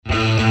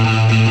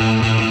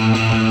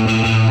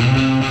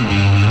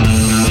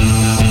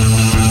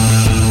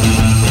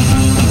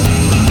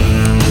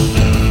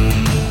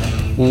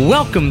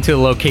Welcome to the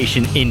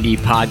Location Indie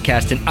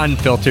Podcast, an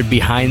unfiltered,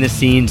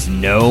 behind-the-scenes,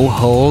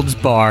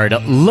 no-holds-barred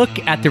look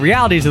at the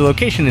realities of the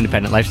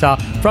location-independent lifestyle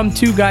from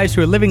two guys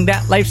who are living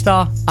that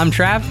lifestyle. I'm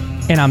Trav.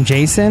 And I'm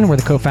Jason. We're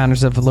the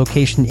co-founders of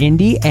Location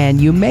Indie,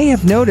 and you may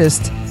have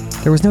noticed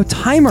there was no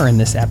timer in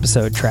this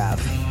episode, Trav.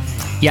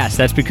 Yes,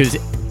 that's because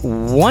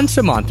once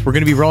a month, we're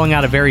going to be rolling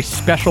out a very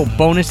special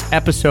bonus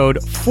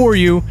episode for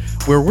you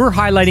where we're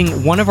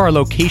highlighting one of our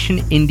Location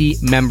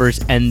Indie members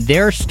and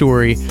their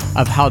story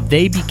of how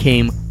they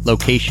became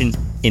location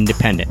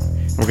independent.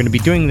 And we're going to be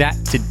doing that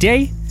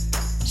today,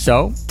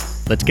 so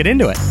let's get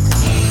into it.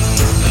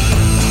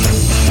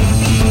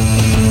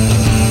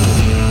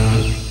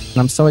 And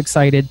I'm so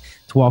excited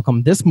to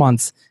welcome this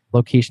month's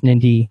Location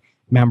Indie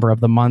member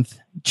of the month,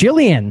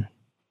 Jillian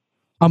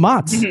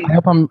Amat. Mm-hmm. I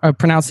hope I'm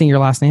pronouncing your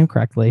last name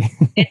correctly.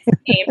 It's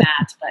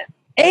Amat, but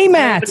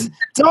Amat!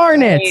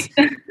 Darn it!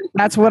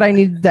 That's what I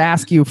needed to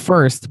ask you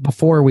first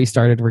before we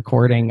started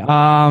recording.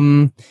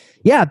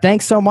 Yeah,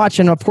 thanks so much.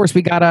 And of course,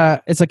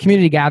 it's a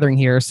community gathering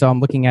here. So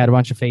I'm looking at a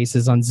bunch of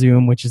faces on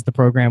Zoom, which is the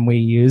program we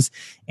use.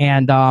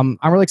 And I'm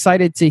really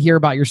excited to hear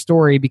about your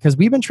story because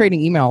we've been trading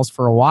emails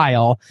for a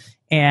while.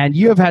 And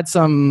you have had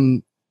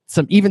some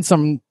sort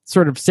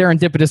of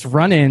serendipitous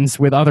run-ins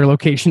with other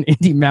Location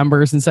Indie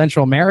members in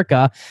Central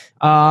America.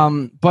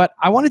 But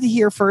I wanted to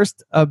hear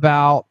first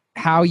about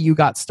how you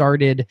got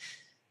started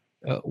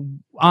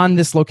on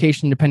this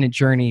location independent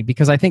journey,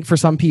 because I think for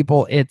some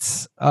people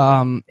it's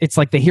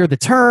like they hear the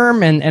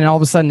term and all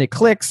of a sudden it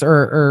clicks,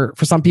 or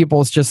for some people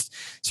it's just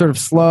sort of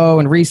slow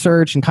and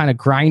research and kind of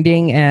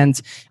grinding.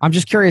 And I'm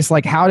just curious,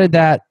 like, how did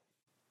that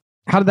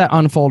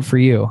unfold for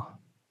you?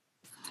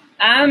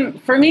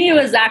 For me, it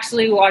was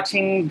actually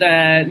watching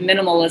the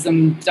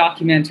minimalism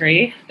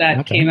documentary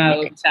that came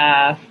out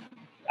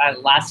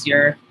last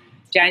year.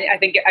 I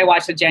think I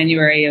watched it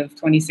January of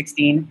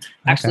 2016.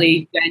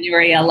 Actually,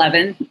 January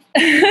 11th.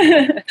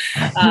 You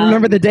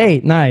remember the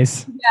date?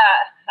 Nice.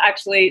 Yeah,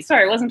 actually,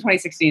 sorry, it wasn't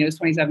 2016. It was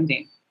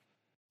 2017.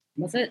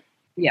 Was it?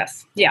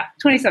 Yes. Yeah,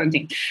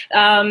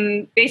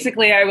 2017.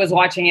 Basically, I was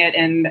watching it,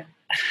 and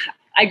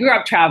I grew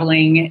up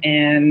traveling,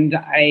 and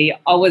I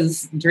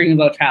always dream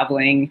about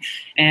traveling.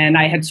 And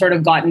I had sort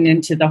of gotten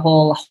into the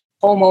whole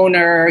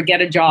homeowner, get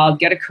a job,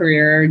 get a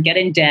career, get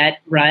in debt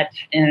rut.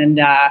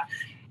 And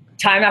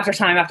time after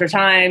time after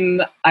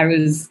time, I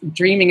was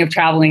dreaming of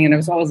traveling. And I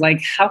was always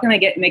like, how can I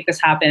make this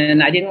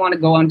happen? I didn't want to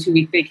go on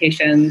 2-week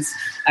vacations.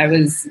 I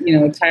was,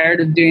 tired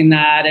of doing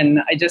that.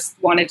 And I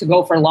just wanted to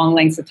go for long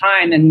lengths of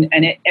time. And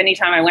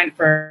anytime I went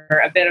for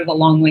a bit of a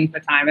long length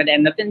of time, I'd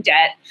end up in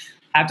debt.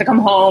 Have to come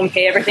home,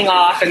 pay everything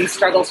off, and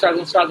struggle.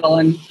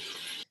 And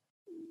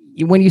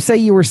when you say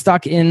you were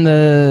stuck in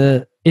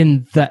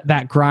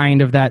that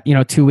grind of that,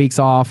 2 weeks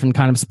off and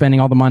kind of spending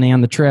all the money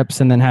on the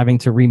trips and then having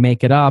to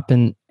remake it up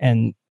and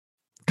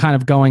kind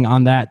of going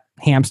on that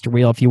hamster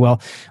wheel, if you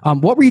will,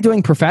 what were you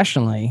doing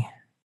professionally?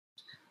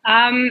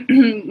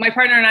 My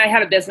partner and I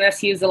had a business.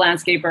 He was a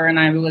landscaper and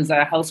I was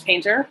a house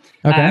painter.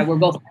 Okay. We're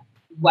both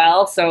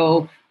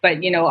but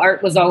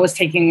art was always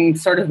taking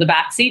sort of the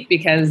back seat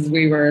because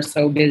we were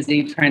so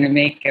busy trying to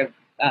make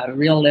a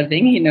real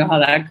living. You know how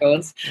that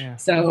goes. Yeah.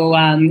 So,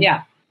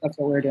 that's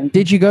what we're doing.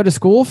 Did you go to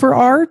school for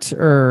art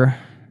or?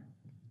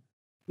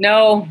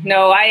 No,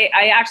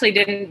 I actually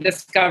didn't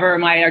discover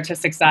my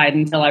artistic side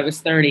until I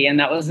was 30. And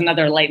that was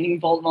another lightning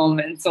bolt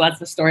moment. So that's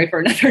the story for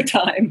another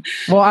time.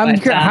 Well, I'm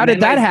curious, how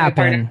did that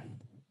happen?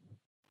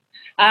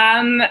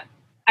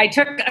 I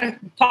took a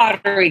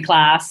pottery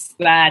class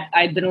that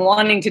I'd been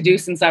wanting to do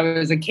since I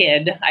was a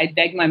kid. I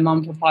begged my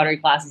mom for pottery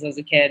classes as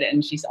a kid,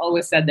 and she's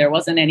always said there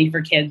wasn't any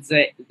for kids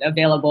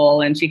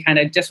available, and she kind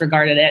of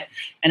disregarded it.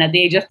 And at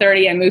the age of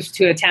 30, I moved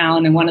to a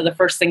town, and one of the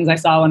first things I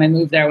saw when I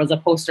moved there was a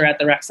poster at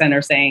the rec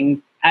center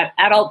saying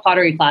adult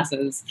pottery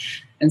classes.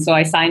 And so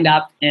I signed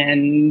up,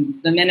 and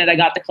the minute I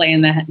got the clay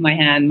in my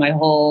hand, my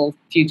whole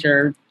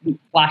future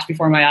flashed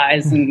before my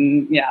eyes,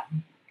 and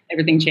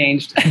everything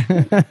changed.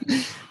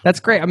 That's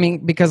great. I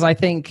mean, because I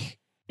think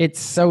it's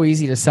so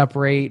easy to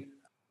separate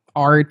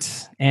art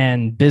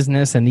and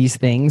business and these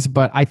things,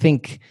 but I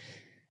think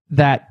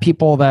that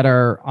people that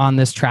are on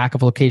this track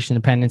of location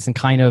independence and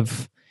kind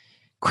of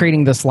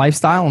creating this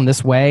lifestyle in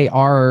this way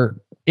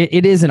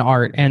it is an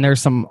art, and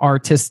there's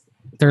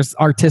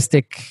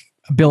artistic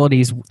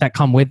abilities that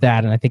come with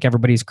that. And I think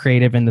everybody's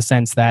creative in the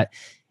sense that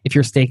if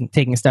you're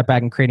taking a step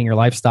back and creating your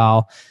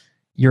lifestyle,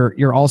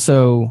 you're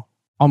also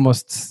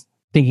almost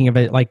thinking of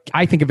it like,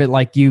 I think of it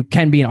like you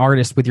can be an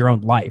artist with your own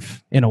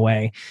life in a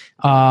way.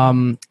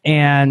 And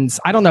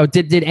I don't know,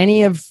 did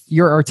any of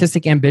your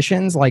artistic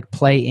ambitions like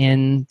play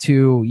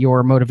into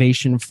your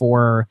motivation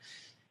for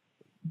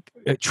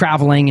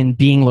traveling and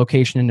being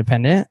location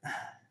independent?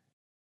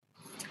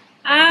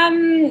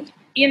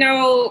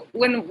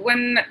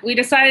 When we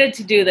decided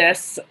to do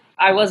this,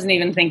 I wasn't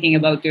even thinking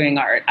about doing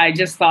art. I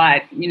just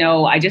thought,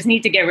 I just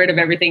need to get rid of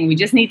everything. We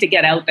just need to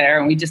get out there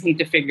and we just need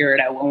to figure it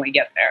out when we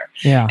get there.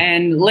 Yeah.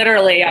 And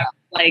literally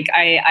Like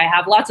I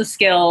have lots of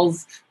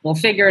skills. We'll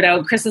figure it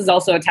out. Chris is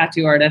also a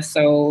tattoo artist,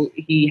 so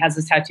he has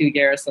his tattoo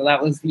gear. So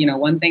that was,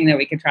 one thing that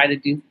we could try to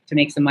do to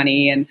make some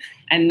money.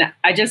 And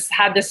I just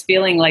had this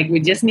feeling like we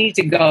just need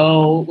to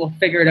go. We'll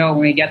figure it out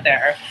when we get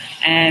there.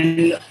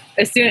 And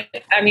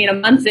a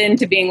month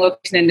into being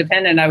location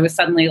independent, I was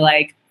suddenly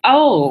like,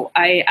 oh,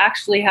 I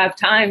actually have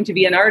time to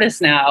be an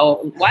artist now.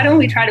 Why don't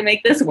we try to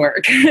make this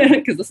work?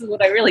 Because this is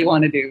what I really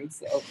want to do.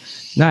 So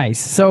nice.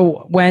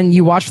 So when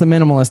you watch the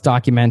Minimalist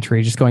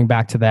documentary, just going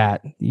back to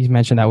that, you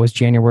mentioned that was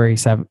January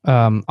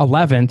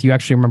 11th. You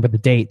actually remember the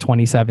date,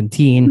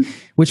 2017,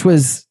 which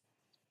was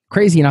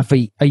crazy enough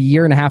a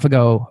year and a half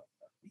ago.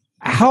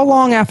 How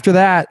long after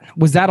that,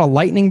 was that a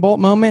lightning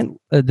bolt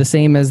moment, the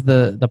same as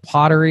the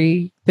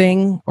pottery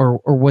thing? Or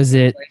was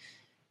it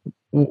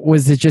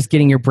just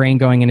getting your brain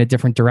going in a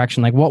different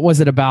direction? Like, what was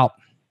it about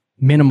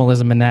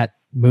minimalism in that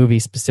movie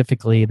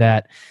specifically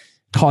that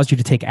caused you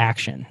to take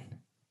action?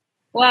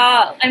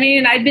 Well,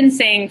 I'd been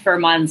saying for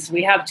months,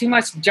 we have too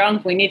much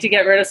junk. We need to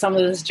get rid of some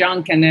of this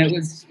junk. And it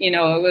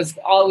was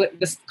all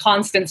this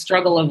constant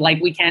struggle of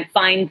like, we can't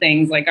find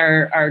things. Like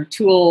our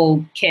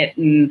tool kit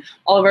and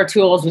all of our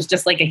tools was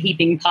just like a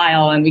heaping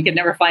pile, and we could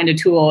never find a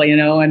tool,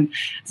 And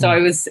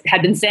so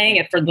had been saying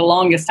it for the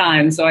longest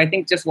time. So I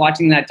think just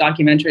watching that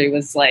documentary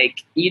was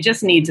like, you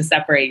just need to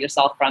separate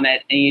yourself from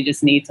it, and you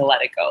just need to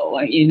let it go.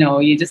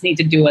 You just need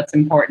to do what's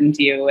important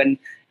to you and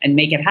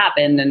make it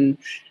happen.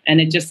 And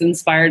it just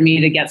inspired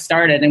me to get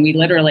started. And we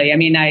literally,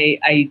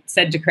 I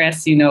said to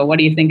Chris, what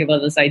do you think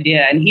about this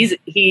idea? And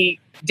he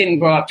didn't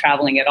grow up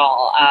traveling at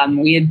all.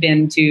 We had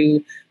been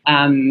to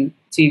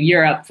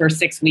Europe for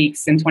 6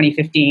 weeks in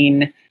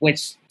 2015,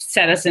 which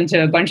set us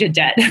into a bunch of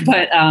debt.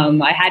 But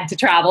I had to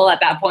travel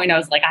at that point. I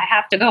was like, I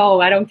have to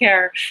go. I don't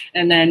care.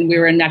 And then we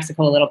were in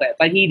Mexico a little bit,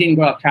 but he didn't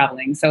grow up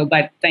traveling.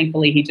 But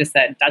thankfully he just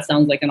said, that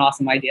sounds like an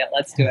awesome idea.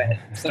 Let's do it.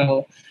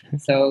 So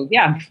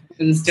yeah,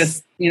 it was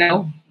just,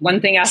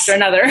 one thing after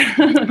another.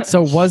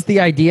 So was the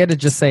idea to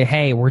just say,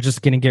 hey, we're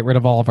just going to get rid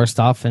of all of our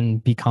stuff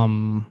and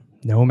become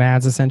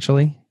nomads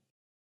essentially?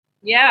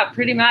 Yeah,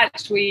 pretty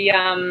much.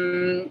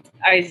 There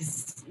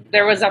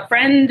was a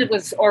friend that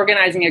was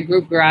organizing a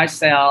group garage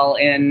sale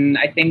in,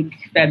 I think,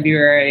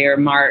 February or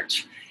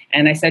March.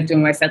 And I said to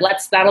him,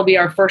 that'll be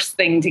our first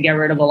thing to get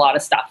rid of a lot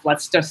of stuff.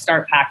 Let's just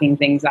start packing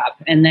things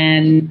up. And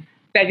then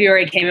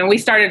February came and we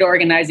started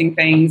organizing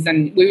things,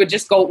 and we would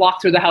just go walk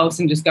through the house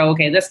and just go,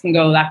 okay, this can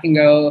go, that can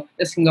go,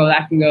 this can go,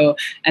 that can go.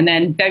 And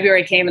then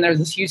February came and there was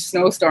this huge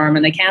snowstorm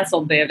and they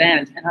canceled the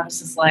event. And I was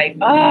just like,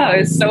 I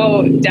was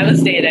so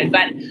devastated.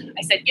 But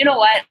I said, you know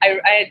what? I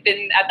had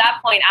been at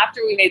that point,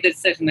 after we made the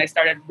decision, I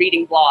started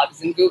reading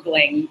blogs and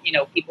Googling,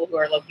 people who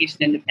are location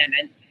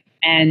independent.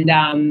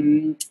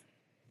 And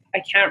I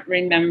can't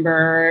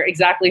remember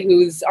exactly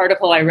whose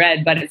article I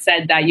read, but it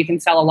said that you can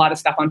sell a lot of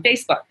stuff on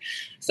Facebook.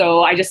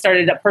 So I just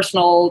started a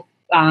personal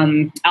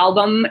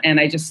album,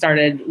 and I just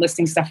started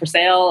listing stuff for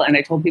sale, and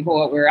I told people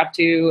what we were up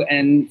to,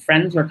 and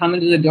friends were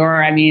coming to the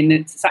door.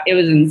 It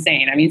was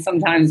insane.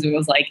 Sometimes it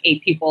was like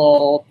 8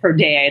 people per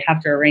day I'd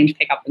have to arrange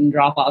pickup and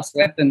drop-offs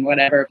with and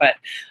whatever, but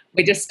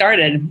we just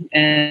started,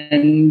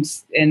 and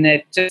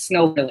it just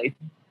snowed really.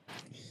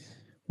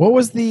 What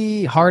was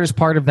the hardest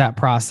part of that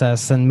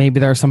process? And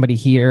maybe there are some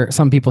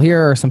people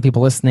here, or some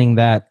people listening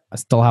that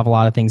still have a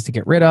lot of things to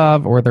get rid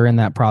of, or they're in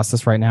that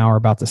process right now or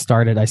about to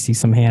start it. I see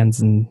some hands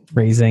and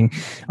raising.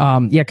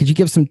 Could you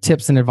give some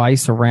tips and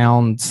advice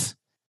around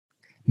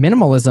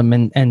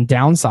minimalism and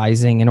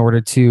downsizing in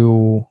order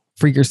to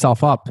free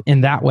yourself up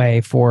in that way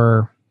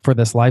for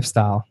this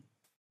lifestyle?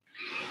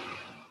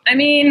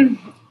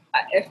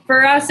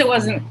 For us, it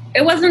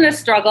wasn't a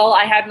struggle.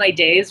 I had my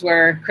days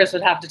where Chris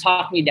would have to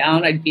talk me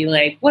down. I'd be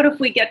like, what if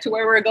we get to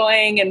where we're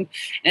going?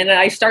 And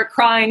I start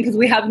crying because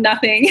we have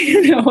nothing,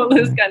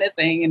 this kind of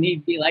thing. And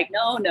he'd be like,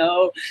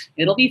 no,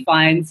 it'll be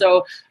fine.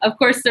 So of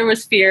course there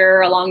was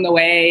fear along the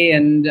way.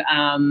 And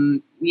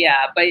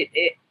but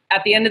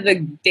at the end of the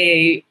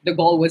day, the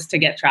goal was to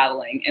get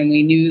traveling. And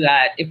we knew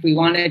that if we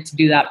wanted to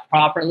do that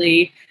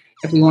properly,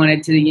 if we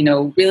wanted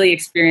to, really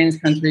experience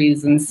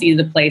countries and see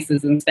the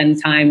places and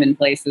spend time in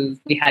places,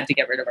 we had to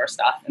get rid of our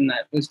stuff. And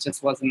that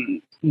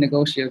wasn't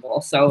negotiable.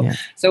 So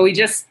we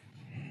just,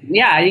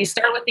 you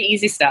start with the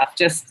easy stuff.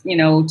 Just,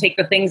 take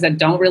the things that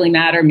don't really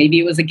matter. Maybe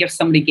it was a gift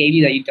somebody gave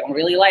you that you don't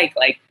really like,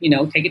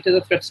 take it to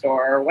the thrift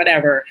store or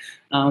whatever.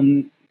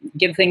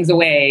 Give things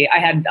away. I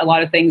had a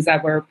lot of things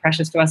that were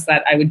precious to us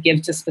that I would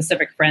give to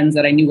specific friends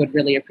that I knew would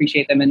really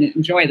appreciate them and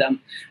enjoy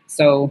them.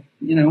 So,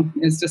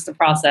 it's just a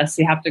process.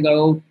 You have to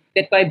go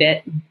bit by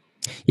bit.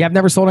 Yeah, I've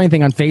never sold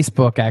anything on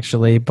Facebook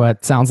actually,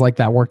 but sounds like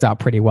that worked out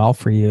pretty well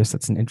for you. So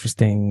it's an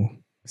interesting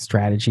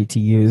strategy to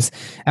use.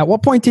 At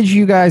what point did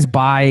you guys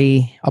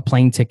buy a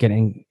plane ticket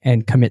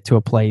and commit to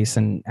a place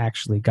and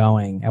actually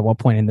going? At what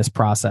point in this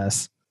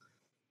process?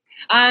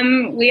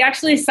 We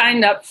actually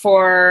signed up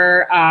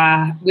for,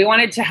 we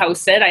wanted to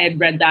house it. I had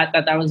read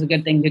that was a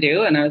good thing to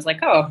do. And I was like,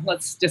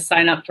 let's just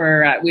sign up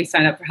for, we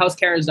signed up for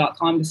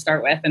housecarers.com to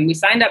start with. And we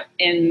signed up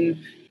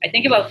in, I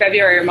think about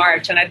February or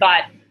March. And I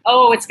thought,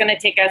 it's going to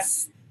take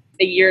us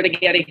a year to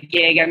get a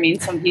gig. I mean,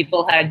 some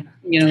people had,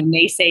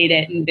 naysayed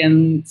it and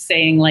been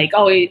saying like,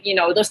 oh,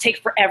 those take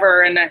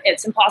forever and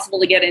it's impossible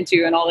to get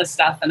into and all this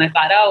stuff. And I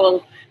thought, oh,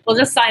 well, we'll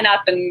just sign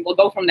up and we'll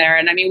go from there.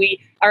 And I mean,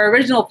 our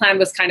original plan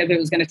was kind of, it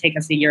was going to take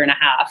us a year and a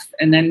half,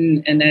 and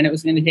then it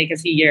was going to take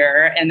us a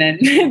year, and then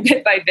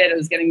bit by bit it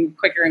was getting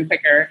quicker and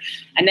quicker.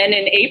 And then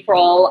in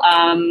April,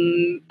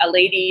 a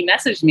lady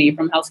messaged me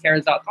from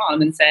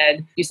housecares.com and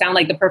said, you sound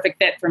like the perfect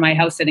fit for my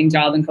house sitting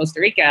job in Costa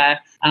Rica.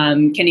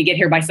 Can you get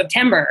here by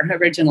September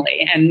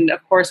originally? And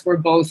of course,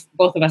 both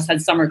of us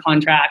had summer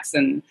contracts,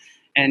 and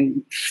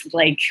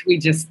like we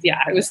just,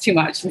 it was too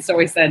much. And so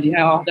we said,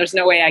 there's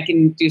no way I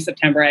can do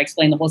September. I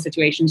explained the whole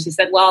situation. She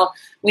said, well,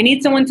 we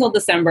need someone till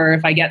December.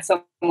 If I get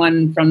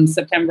someone from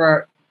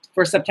September,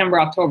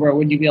 October,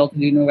 would you be able to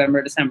do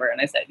November, December?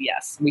 And I said,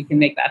 yes, we can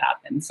make that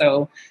happen.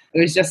 So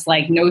it was just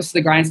like nose to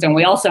the grindstone.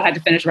 We also had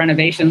to finish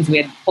renovations. We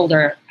had pulled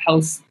our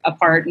house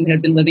apart and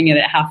had been living in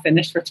it half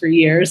finished for 3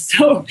 years.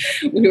 So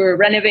we were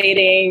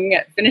renovating,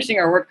 finishing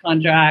our work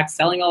contracts,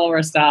 selling all of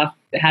our stuff.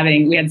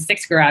 We had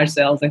 6 garage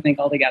sales, I think,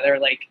 altogether.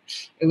 Like,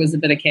 it was a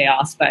bit of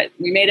chaos, but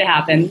we made it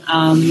happen.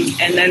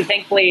 And then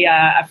thankfully,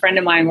 a friend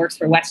of mine works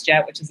for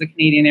WestJet, which is a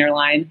Canadian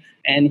airline,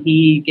 and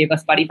he gave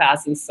us buddy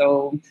passes.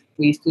 So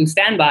we flew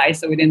standby,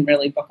 so we didn't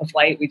really book a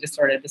flight. We just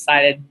sort of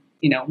decided,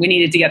 we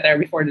needed to get there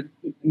before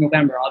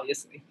November,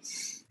 obviously.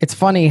 It's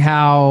funny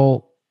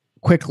how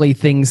quickly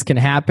things can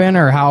happen,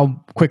 or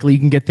how quickly you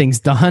can get things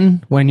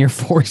done when you're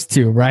forced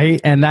to,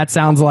 right? And that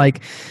sounds like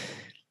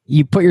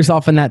you put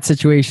yourself in that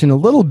situation a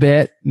little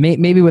bit,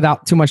 maybe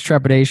without too much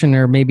trepidation,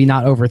 or maybe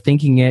not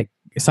overthinking it,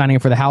 signing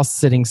up for the house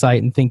sitting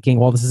site and thinking,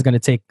 well, this is going to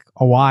take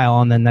a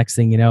while. And then next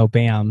thing you know,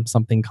 bam,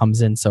 something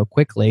comes in so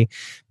quickly.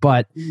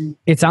 But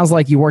it sounds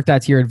like you worked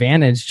that to your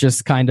advantage,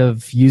 just kind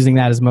of using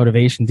that as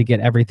motivation to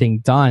get everything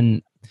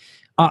done.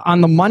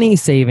 On the money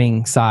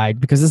saving side,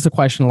 because this is a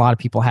question a lot of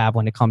people have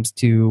when it comes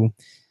to,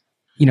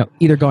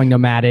 either going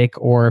nomadic,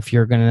 or if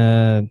you're going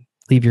to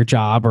leave your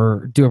job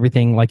or do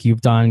everything like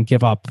you've done,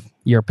 give up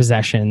your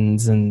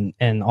possessions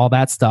and all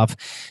that stuff.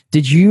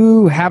 Did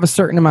you have a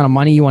certain amount of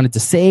money you wanted to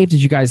save?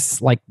 Did you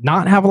guys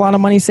not have a lot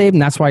of money saved,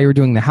 and that's why you were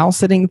doing the house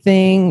sitting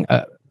thing?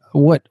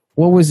 What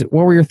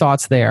were your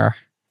thoughts there?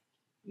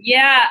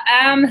 Yeah,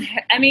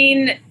 I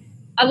mean,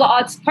 a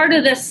lot. It's part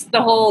of this.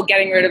 The whole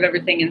getting rid of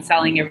everything and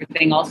selling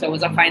everything also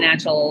was a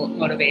financial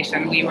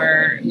motivation. We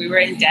were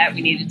in debt.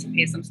 We needed to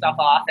pay some stuff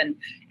off, and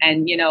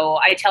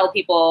I tell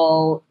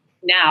people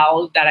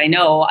now that I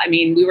know, I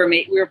mean, we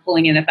were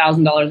pulling in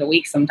 $1,000 a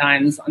week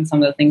sometimes on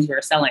some of the things we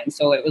were selling.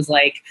 So it was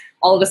like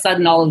all of a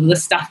sudden, all of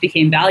this stuff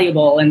became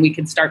valuable and we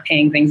could start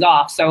paying things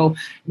off. So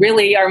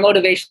really our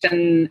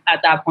motivation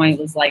at that point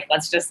was like,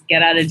 let's just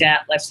get out of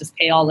debt. Let's just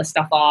pay all this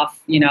stuff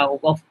off.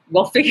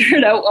 We'll figure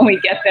it out when we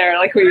get there.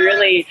 Like we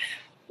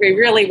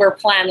really were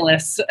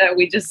planless.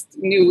 We just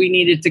knew we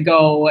needed to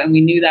go, and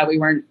we knew that we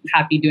weren't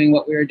happy doing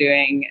what we were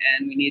doing,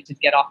 and we needed to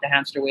get off the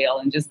hamster wheel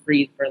and just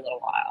breathe for a little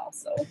while.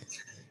 So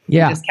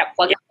yeah, just kept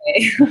plugging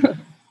away.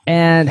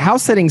 And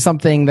house sitting,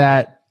 something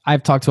that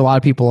I've talked to a lot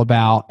of people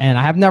about, and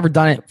I have never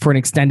done it for an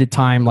extended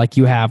time like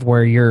you have,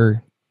 where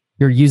you're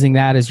using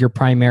that as your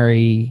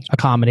primary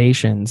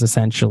accommodations,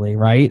 essentially,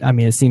 right? I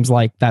mean, it seems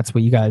like that's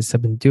what you guys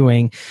have been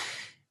doing.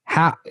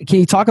 Can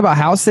you talk about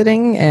house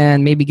sitting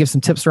and maybe give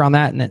some tips around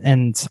that?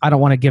 And I don't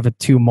want to give a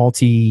too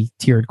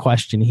multi-tiered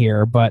question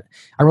here, but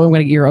I really want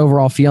to get your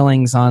overall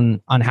feelings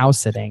on house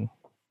sitting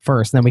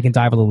first, and then we can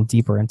dive a little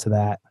deeper into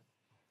that.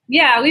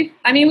 Yeah, we've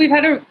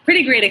had a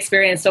pretty great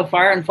experience so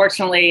far.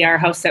 Unfortunately, our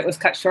house sit was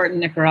cut short in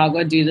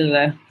Nicaragua due to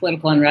the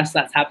political unrest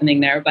that's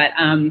happening there. But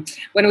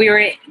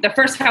the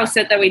first house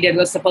sit that we did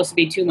was supposed to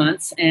be 2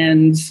 months,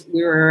 and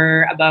we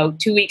were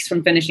about 2 weeks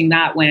from finishing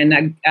that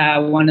when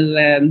one of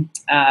the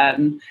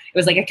it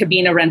was like a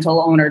cabina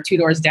rental owner 2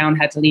 doors down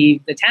had to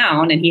leave the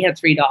town, and he had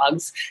 3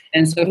 dogs.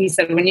 And so he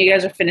said, when you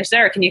guys are finished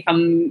there, can you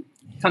come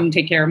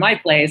take care of my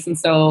place? And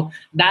so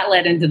that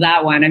led into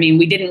that one. I mean,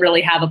 we didn't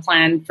really have a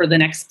plan for the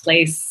next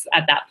place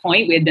at that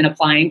point. We had been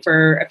applying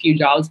for a few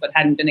jobs, but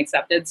hadn't been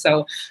accepted.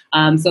 So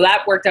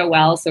that worked out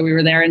well. So we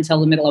were there until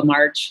the middle of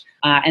March.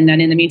 And then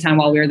in the meantime,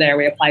 while we were there,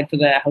 we applied for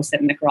the house sit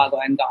in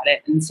Nicaragua and got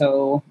it.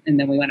 And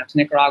then we went up to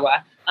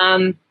Nicaragua.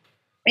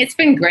 It's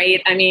been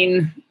great. I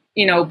mean,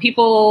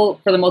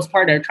 people for the most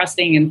part are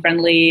trusting and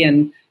friendly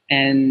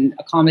and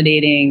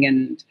accommodating,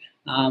 and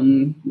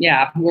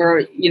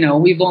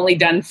we've only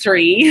done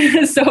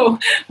 3, so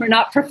we're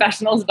not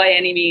professionals by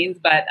any means,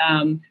 but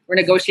we're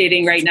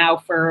negotiating right now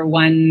for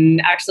one,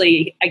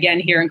 actually, again,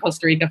 here in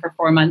Costa Rica for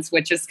 4 months,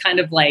 which is kind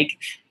of like,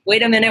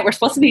 wait a minute, we're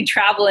supposed to be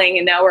traveling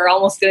and now we're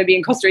almost going to be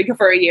in Costa Rica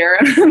for a year.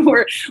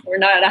 we're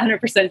not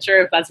 100%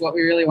 sure if that's what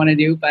we really want to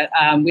do, but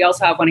we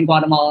also have one in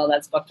Guatemala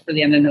that's booked for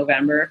the end of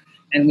November,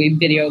 and we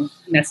video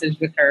messaged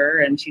with her,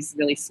 and she's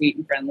really sweet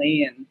and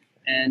friendly,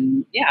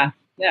 and yeah,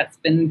 it's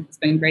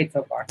been great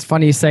so far. It's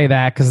funny you say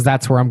that, because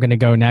that's where I'm going to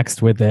go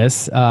next with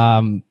this.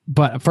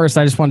 But first,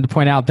 I just wanted to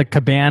point out the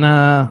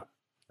cabana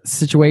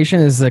situation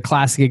is a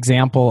classic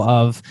example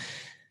of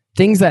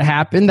things that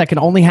happen that can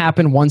only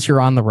happen once you're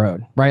on the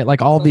road, right?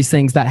 Like all of these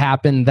things that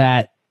happen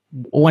that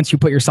once you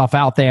put yourself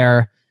out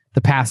there,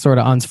 the path sort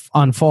of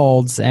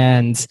unfolds.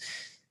 And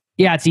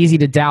yeah, it's easy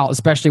to doubt,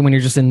 especially when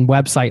you're just in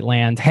website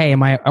land. Hey,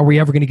 are we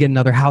ever going to get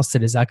another house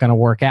sit? Is that going to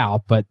work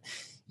out? But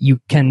you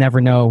can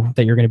never know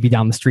that you're going to be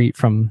down the street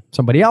from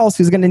somebody else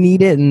who's going to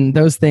need it. And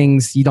those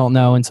things you don't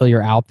know until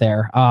you're out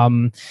there.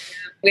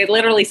 We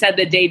literally said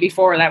the day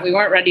before that we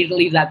weren't ready to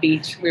leave that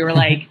beach. We were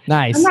like,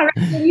 nice. I'm not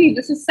ready to leave.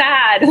 This is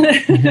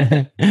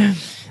sad.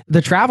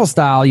 The travel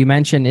style you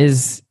mentioned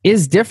is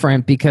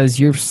different because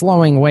you're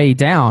slowing way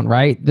down,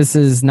 right? This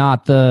is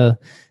not the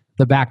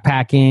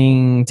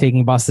backpacking,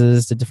 taking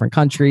buses to different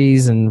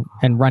countries and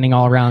running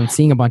all around and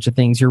seeing a bunch of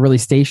things. You're really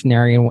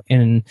stationary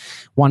in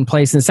one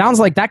place. And it sounds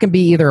like that can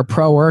be either a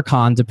pro or a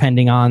con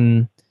depending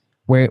on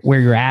where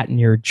you're at in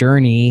your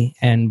journey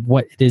and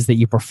what it is that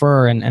you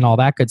prefer and all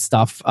that good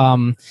stuff.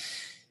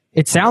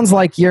 It sounds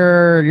like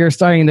you're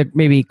starting to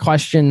maybe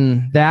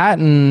question that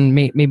and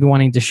maybe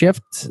wanting to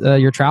shift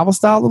your travel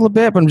style a little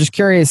bit. But I'm just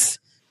curious,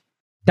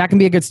 that can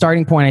be a good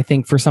starting point, I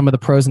think, for some of the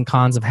pros and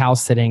cons of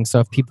house sitting. So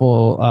if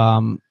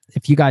people,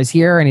 if you guys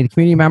here, any of the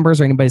community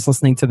members or anybody that's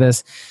listening to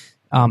this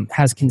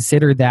has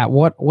considered that,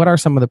 what are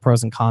some of the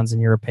pros and cons in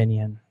your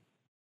opinion?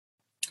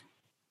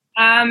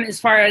 As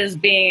far as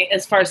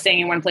staying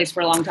in one place for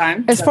a long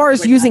time. As far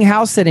as using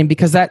house sitting,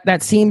 because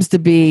that seems to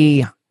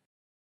be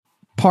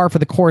par for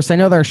the course. I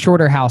know there are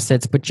shorter house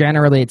sits, but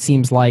generally it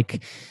seems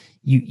like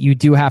you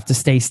do have to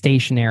stay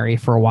stationary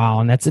for a while,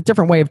 and that's a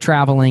different way of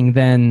traveling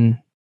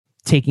than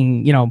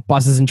taking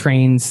buses and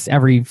trains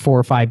every 4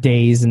 or 5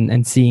 days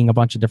and seeing a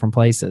bunch of different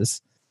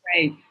places.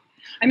 Right.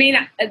 I mean,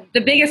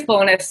 the biggest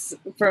bonus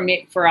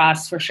for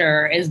us, for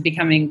sure, is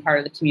becoming part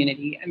of the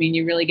community. I mean,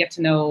 you really get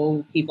to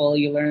know people.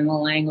 You learn the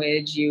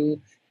language.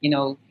 You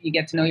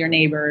get to know your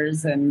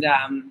neighbors and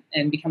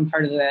become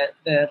part of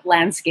the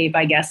landscape,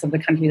 I guess, of the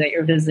country that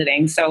you're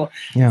visiting. So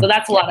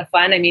that's a lot of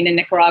fun. I mean, in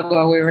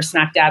Nicaragua, we were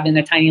smack dab in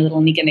a tiny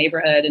little Nika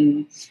neighborhood,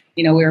 and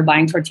we were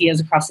buying tortillas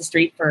across the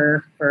street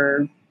for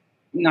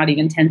not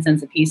even 10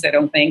 cents a piece, I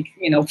don't think,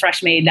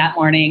 fresh made that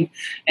morning.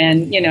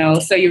 And,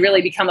 so you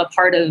really become a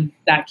part of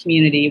that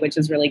community, which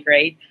is really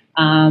great.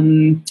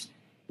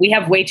 We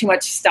have way too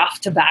much stuff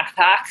to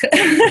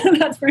backpack.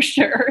 That's for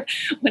sure.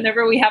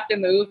 Whenever we have to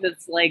move,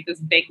 it's like this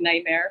big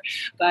nightmare.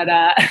 But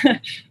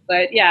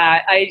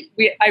yeah, I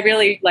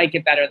really like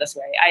it better this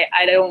way.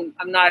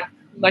 I'm not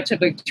much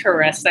of a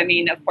tourist. I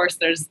mean, of course,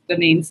 there's the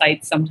main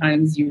sites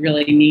sometimes you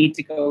really need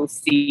to go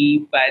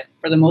see, but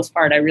for the most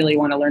part, I really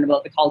want to learn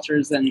about the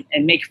cultures and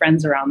make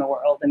friends around the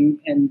world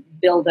and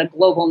build a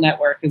global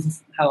network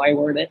is how I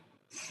word it.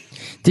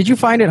 Did you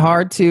find it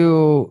hard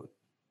to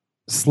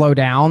slow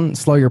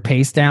your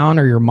pace down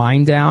or your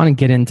mind down and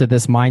get into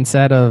this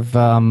mindset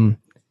of,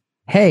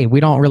 hey,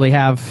 we don't really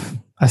have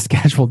a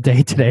scheduled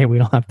day today. We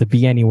don't have to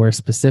be anywhere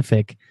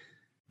specific.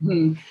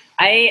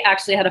 I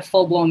actually had a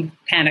full-blown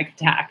panic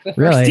attack the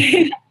first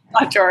day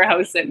I got to our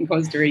house in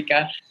Costa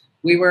Rica.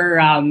 We were,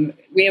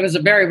 it was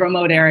a very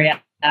remote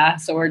area,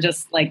 so we're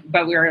just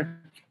but we were,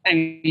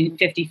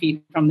 50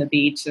 feet from the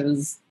beach. It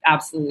was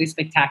absolutely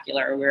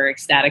spectacular. We were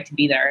ecstatic to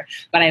be there.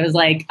 But I was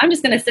like, I'm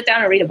just going to sit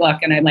down and read a book.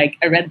 And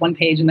I read one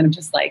page and then I'm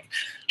just like,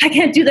 I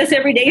can't do this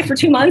every day for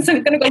 2 months.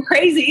 I'm going to go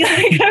crazy.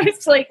 I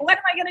was like, what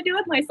am I going to do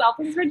with myself?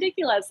 This is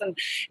ridiculous.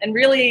 And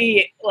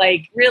really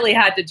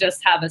had to just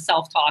have a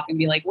self-talk and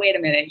be like, wait a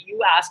minute, you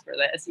asked for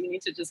this. You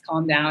need to just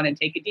calm down and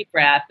take a deep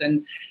breath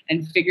and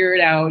figure it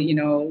out,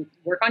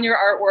 work on your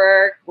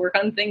artwork, work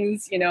on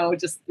things,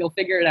 just you'll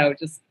figure it out.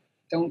 Just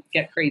don't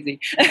get crazy.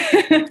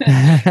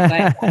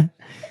 But it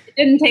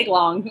didn't take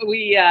long.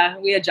 We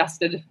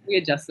adjusted. We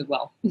adjusted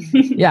well.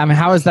 Yeah. I mean,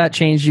 how has that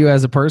changed you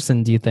as a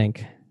person, do you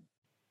think?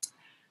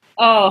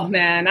 Oh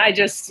man,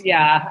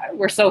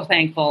 we're so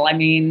thankful. I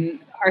mean,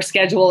 our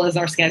schedule is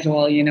our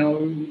schedule,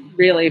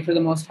 really for the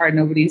most part,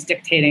 nobody's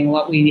dictating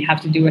what we have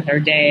to do with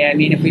our day. I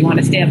mean, if we want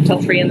to stay up till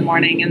 3 a.m.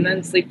 and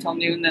then sleep till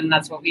noon, then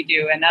that's what we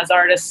do. And as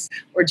artists,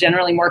 we're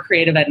generally more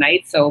creative at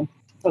night. So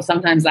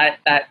sometimes that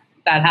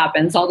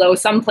happens. Although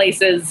some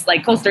places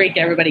like Costa Rica,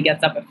 everybody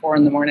gets up at 4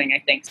 a.m,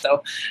 I think.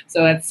 So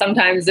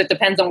sometimes it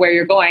depends on where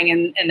you're going,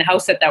 and the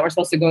house sit that we're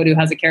supposed to go to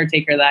has a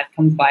caretaker that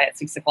comes by at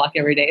 6 o'clock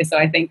every day. So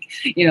I think,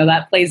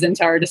 that plays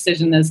into our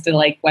decision as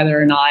to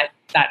whether or not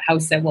that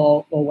house sit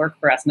will work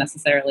for us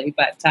necessarily.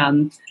 But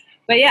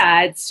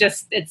yeah, it's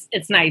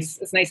nice.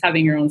 It's nice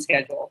having your own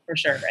schedule for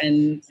sure.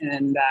 And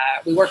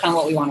we work on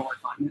what we want to work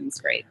on, and it's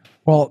great.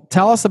 Well,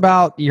 tell us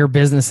about your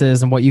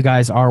businesses and what you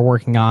guys are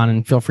working on,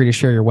 and feel free to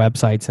share your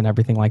websites and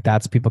everything like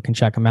that so people can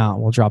check them out.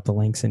 We'll drop the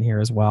links in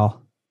here as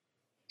well.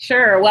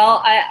 Sure.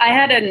 Well, I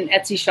had an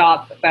Etsy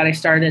shop that I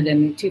started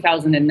in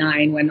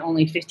 2009 when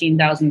only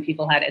 15,000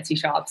 people had Etsy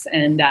shops.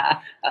 And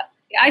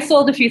I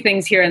sold a few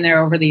things here and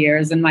there over the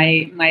years, and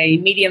my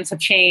mediums have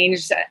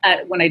changed.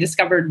 When I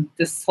discovered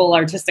this whole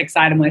artistic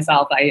side of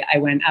myself, I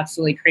went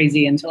absolutely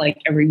crazy into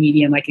every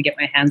medium I could get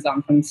my hands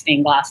on, from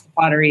stained glass to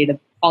pottery to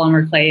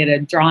polymer clay to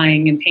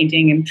drawing and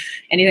painting and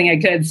anything I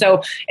could.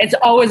 So it's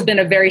always been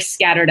a very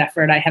scattered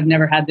effort. I have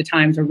never had the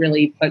time to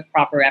really put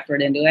proper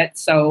effort into it.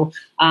 So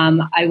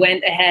I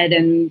went ahead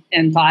and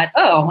thought,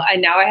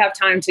 now I have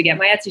time to get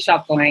my Etsy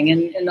shop going.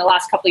 And in the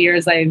last couple of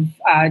years,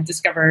 I've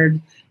discovered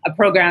a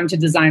program to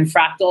design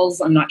fractals.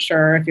 I'm not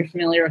sure if you're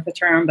familiar with the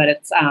term, but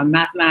it's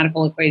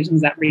mathematical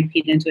equations that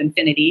repeat into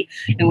infinity.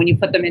 And when you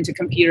put them into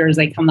computers,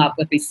 they come up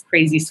with these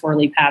crazy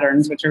swirly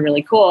patterns, which are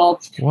really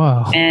cool.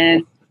 Wow.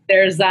 And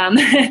there's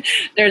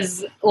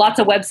there's lots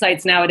of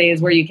websites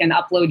nowadays where you can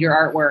upload your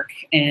artwork,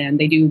 and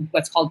they do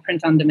what's called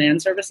print on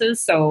demand services.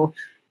 So,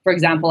 for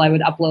example, I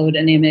would upload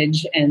an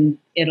image and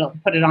it'll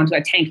put it onto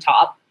a tank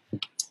top.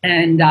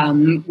 And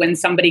when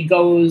somebody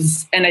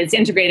goes, and it's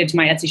integrated to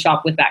my Etsy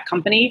shop with that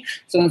company.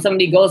 So when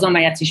somebody goes on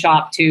my Etsy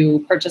shop to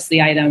purchase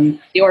the item,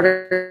 the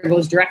order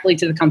goes directly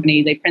to the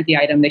company. They print the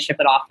item, they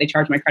ship it off, they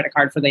charge my credit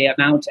card for the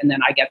amount, and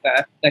then I get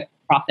the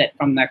profit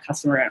from the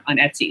customer on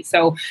Etsy.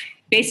 So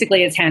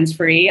basically it's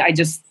hands-free. I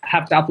just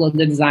have to upload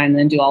the design and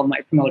then do all of my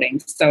promoting.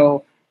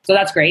 So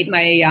that's great.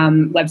 My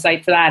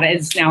website for that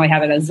is, now I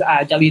have it as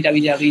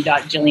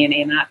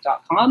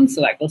www.jillianamat.com.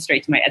 So that goes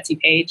straight to my Etsy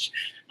page.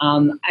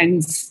 I'm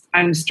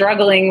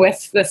struggling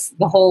with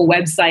the whole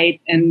website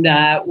and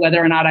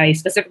whether or not I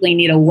specifically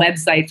need a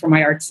website for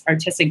my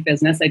artistic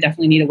business. I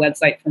definitely need a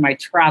website for my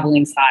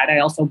traveling side. I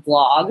also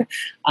blog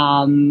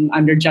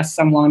under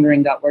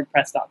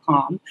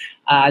justsomelaundering.wordpress.com.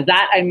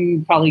 That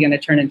I'm probably going to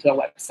turn into a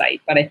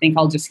website, but I think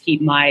I'll just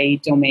keep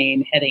my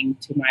domain heading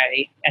to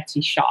my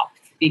Etsy shop,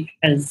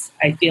 because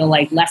I feel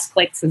like less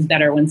clicks is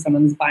better when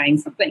someone's buying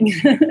something.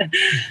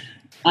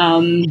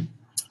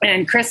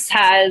 And Chris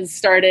has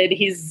started,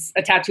 he's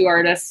a tattoo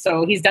artist,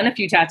 so he's done a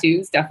few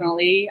tattoos,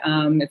 definitely.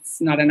 It's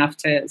not enough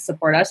to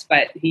support us,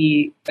 but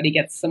he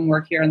gets some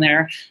work here and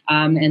there.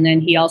 And then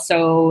he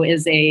also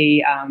is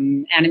a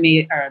not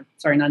an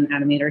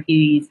animator,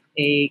 he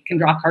can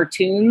draw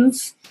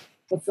cartoons.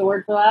 What's the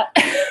word for that?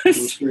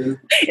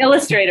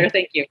 Illustrator,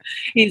 thank you.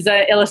 He's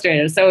an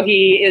illustrator. So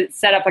he is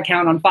set up an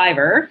account on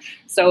Fiverr,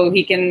 so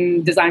he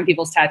can design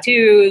people's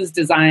tattoos,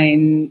 do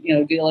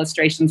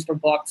illustrations for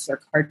books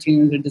or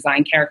cartoons, or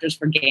design characters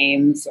for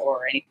games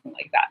or anything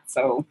like that.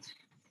 So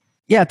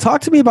yeah, talk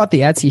to me about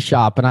the Etsy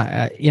shop. And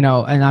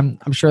I'm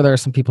sure there are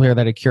some people here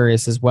that are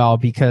curious as well,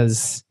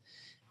 because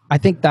I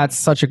think that's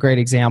such a great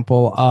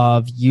example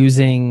of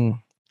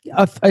using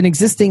an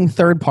existing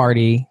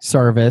third-party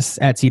service,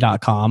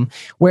 Etsy.com,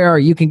 where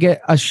you can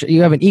get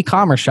you have an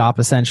e-commerce shop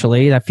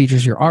essentially that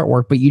features your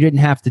artwork, but you didn't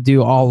have to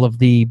do all of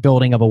the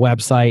building of a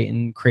website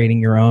and creating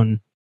your own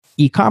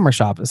e-commerce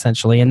shop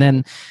essentially. And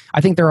then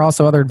I think there are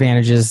also other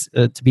advantages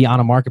to be on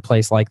a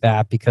marketplace like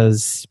that,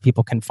 because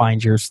people can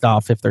find your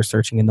stuff if they're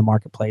searching in the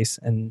marketplace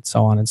and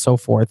so on and so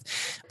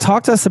forth.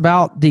 Talk to us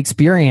about the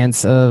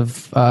experience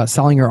of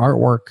selling your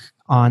artwork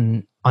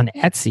on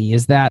Etsy.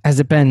 Has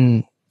it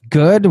been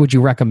good? Would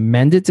you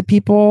recommend it to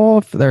people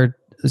if they're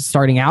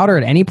starting out or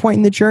at any point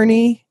in the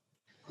journey?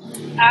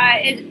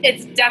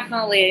 It's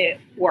definitely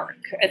work.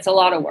 It's a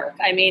lot of work.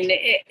 I mean,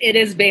 it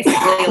is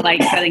basically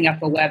like setting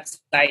up a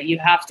website. You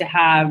have to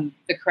have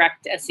the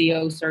correct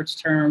SEO search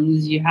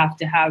terms. You have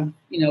to have,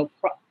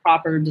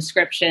 proper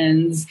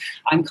descriptions.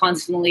 I'm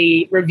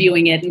constantly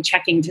reviewing it and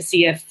checking to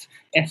see if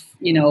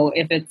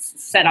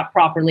it's set up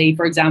properly.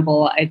 For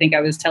example, I think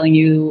I was telling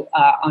you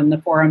on the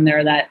forum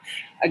there that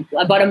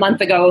about a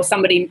month ago,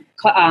 somebody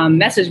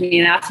messaged me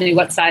and asked me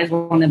what size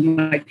one of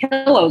my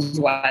pillows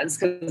was,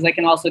 because I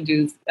can also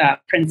do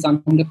prints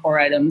on home decor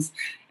items.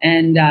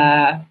 And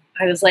I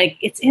was like,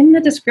 it's in the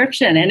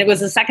description. And it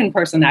was the second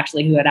person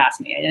actually who had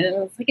asked me. And I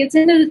was like, it's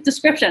in the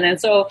description. And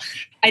so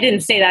I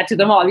didn't say that to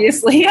them,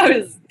 obviously. I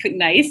was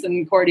nice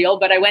and cordial,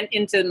 but I went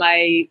into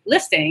my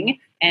listing,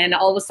 and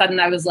all of a sudden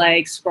I was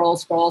like, scroll.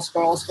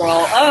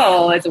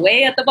 Oh, it's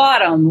way at the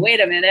bottom. Wait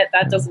a minute.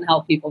 That doesn't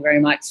help people very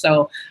much.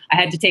 So I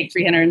had to take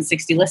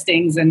 360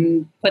 listings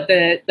and put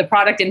the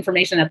product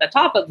information at the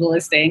top of the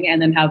listing,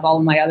 and then have all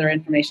of my other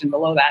information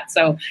below that.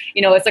 So,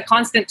 it's a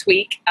constant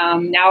tweak.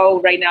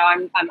 Right now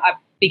I'm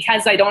up,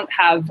 because I don't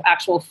have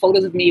actual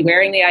photos of me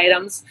wearing the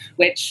items,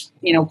 which,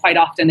 quite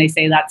often they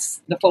say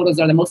the photos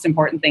are the most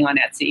important thing on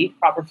Etsy,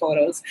 proper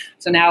photos.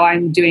 So now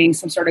I'm doing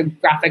some sort of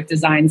graphic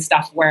design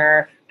stuff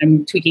where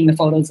I'm tweaking the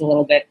photos a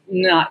little bit,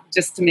 not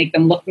just to make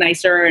them look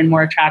nicer and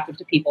more attractive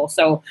to people.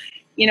 So,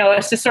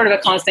 it's just sort of a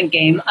constant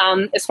game.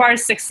 As far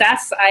as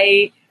success,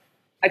 I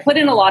put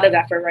in a lot of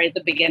effort right at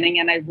the beginning,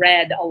 and I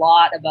read a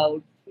lot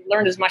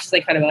learned as much as I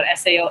could about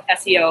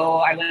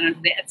SEO. I went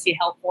onto the Etsy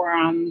help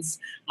forums,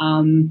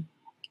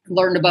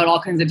 learned about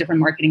all kinds of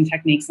different marketing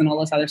techniques and all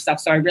this other stuff.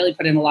 So I really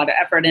put in a lot of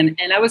effort, and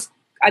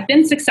I've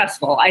been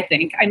successful, I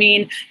think. I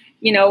mean,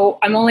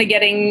 I'm only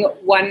getting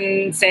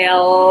one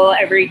sale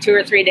every 2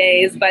 or 3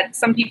 days, but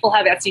some people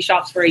have Etsy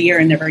shops for a year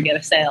and never get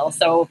a sale.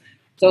 So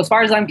as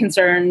far as I'm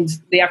concerned,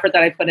 the effort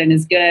that I put in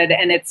is good,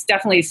 and it's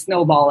definitely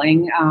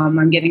snowballing.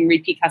 I'm getting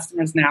repeat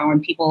customers now,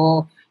 and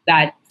people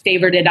that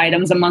favorited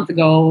items a month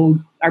ago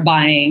are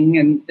buying,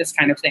 and this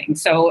kind of thing.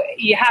 So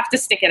you have to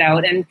stick it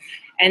out.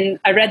 And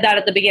I read that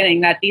at the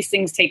beginning, that these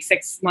things take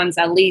 6 months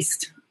at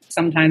least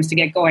sometimes to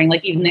get going.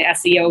 Like even the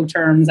SEO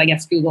terms, I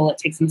guess Google, it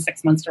takes them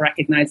 6 months to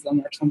recognize them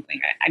or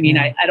something.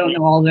 I don't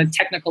know all the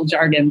technical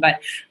jargon, but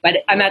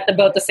I'm at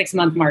about the 6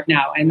 month mark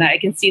now, and I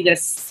can see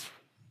this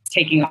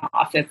taking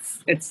off.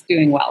 It's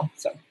doing well.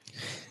 So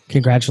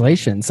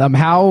congratulations.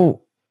 How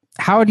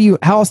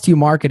else do you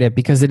market it?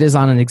 Because it is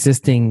on an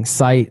existing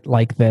site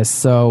like this.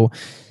 So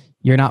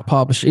you're not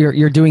published.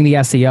 You're doing the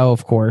SEO,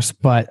 of course,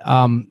 but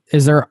are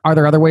there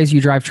other ways you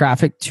drive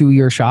traffic to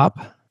your shop?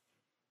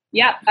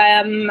 Yeah,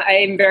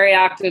 I'm very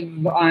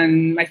active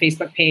on my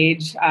Facebook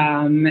page,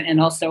 and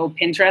also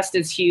Pinterest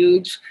is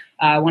huge.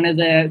 One of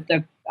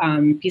the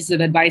pieces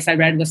of advice I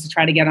read was to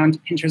try to get onto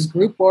Pinterest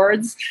group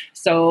boards.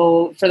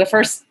 So for the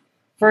first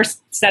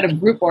set of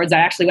group boards, I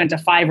actually went to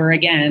Fiverr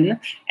again,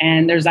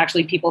 and there's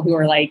actually people who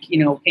are like,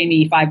 pay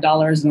me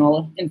 $5 and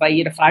I'll invite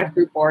you to 5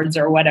 group boards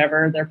or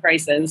whatever their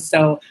price is.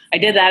 So I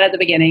did that at the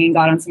beginning and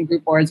got on some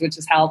group boards, which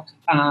has helped.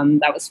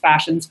 That was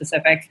fashion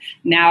specific.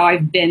 Now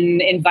I've been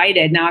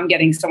invited. Now I'm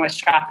getting so much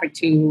traffic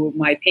to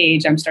my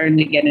page, I'm starting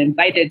to get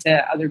invited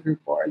to other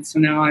group boards. So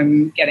now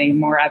I'm getting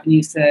more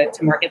avenues to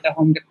market the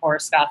home decor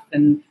stuff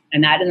and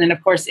that. And then,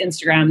 of course,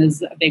 Instagram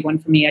is a big one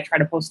for me. I try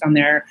to post on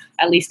there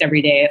at least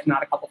every day, if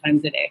not a couple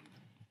times a day.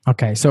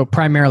 Okay. So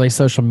primarily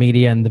social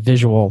media and the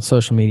visual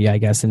social media, I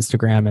guess,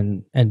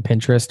 Instagram and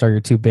Pinterest are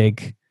your two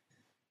big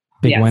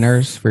yes.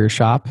 winners for your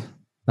shop.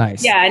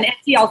 Nice. Yeah. And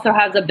Etsy also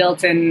has a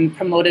built-in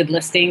promoted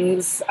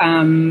listings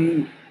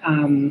app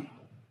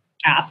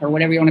or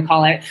whatever you want to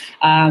call it.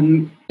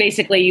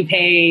 Basically, you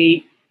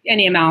pay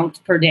any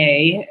amount per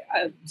day,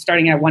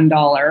 starting at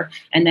 $1.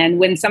 And then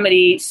when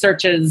somebody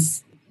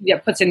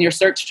puts in your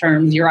search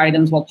terms, your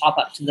items will pop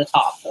up to the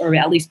top, or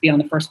at least be on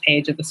the first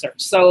page of the search.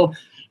 So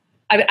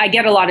I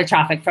get a lot of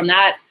traffic from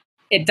that.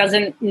 It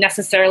doesn't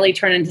necessarily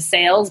turn into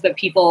sales, but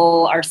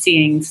people are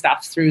seeing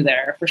stuff through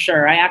there for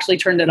sure. I actually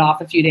turned it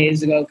off a few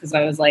days ago because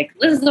I was like,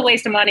 this is a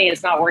waste of money.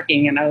 It's not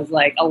working. And I was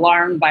like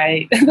alarmed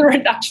by the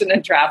reduction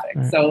in traffic.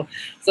 Right. So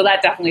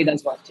that definitely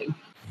does work too.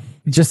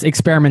 Just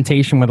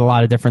experimentation with a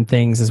lot of different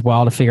things as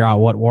well to figure out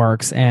what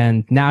works.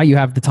 And now you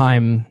have the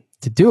time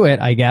to do it,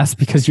 I guess,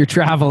 because you're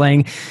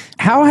traveling.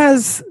 How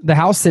has the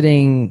house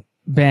sitting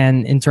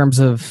been in terms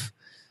of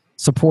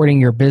supporting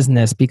your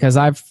business? Because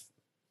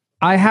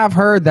I have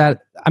heard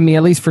that, at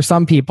least for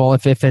some people,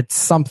 if it's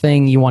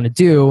something you want to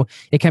do,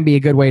 it can be a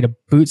good way to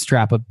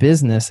bootstrap a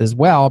business as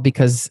well,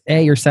 because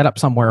you're set up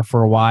somewhere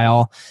for a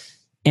while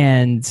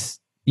and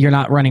you're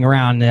not running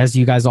around. As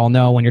you guys all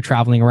know, when you're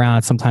traveling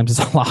around, sometimes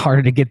it's a lot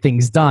harder to get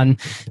things done.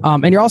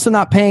 And you're also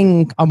not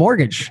paying a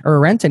mortgage or a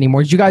rent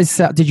anymore.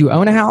 Did you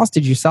own a house?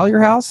 Did you sell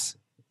your house?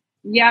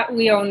 Yeah,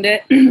 we owned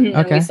it.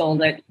 Okay. We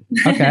sold it.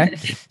 Okay.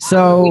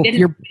 So we didn't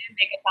make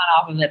a ton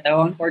off of it,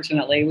 though.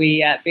 Unfortunately,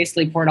 we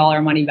basically poured all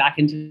our money back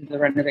into the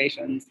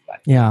renovations,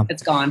 but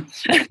it's gone.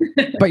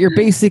 But you're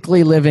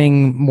basically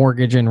living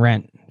mortgage and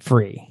rent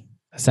free,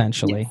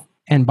 essentially. Yes.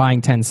 And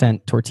buying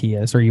 10-cent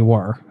tortillas, or you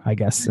were, I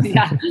guess,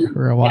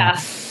 for a while. Yeah,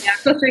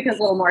 Costa Rica is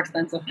a little more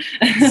expensive.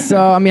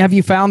 So, have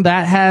you found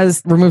that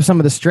has removed some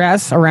of the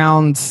stress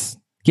around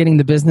getting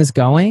the business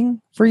going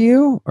for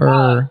you?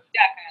 Or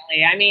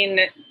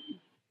definitely.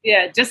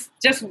 Just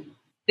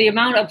the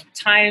amount of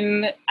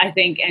time, I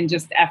think, and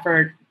just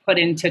effort put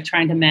into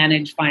trying to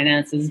manage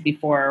finances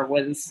before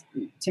was,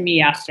 to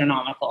me,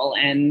 astronomical.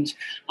 And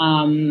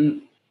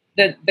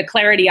the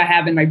clarity I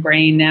have in my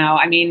brain now,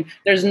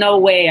 there's no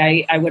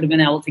way I would have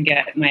been able to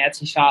get my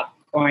Etsy shop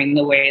going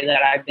the way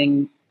that I've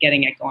been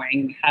getting it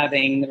going,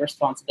 having the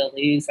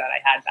responsibilities that I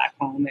had back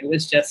home. It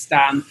was just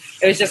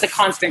a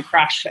constant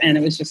crush, and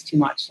it was just too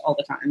much all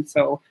the time.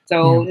 So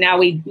now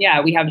we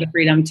have the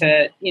freedom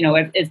to,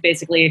 it's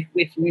basically,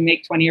 if we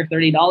make $20 or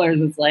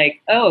 $30, it's like,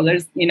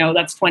 there's,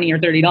 that's $20 or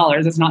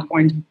 $30. It's not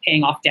going to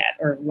paying off debt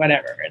or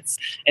whatever.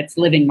 It's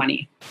living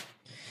money.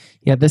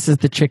 Yeah, this is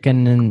the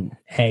chicken and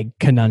egg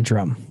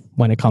conundrum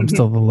when it comes to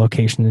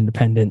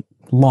the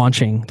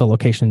launching the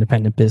location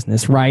independent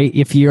business, right?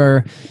 If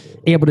you're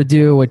able to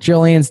do what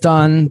Jillian's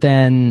done,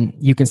 then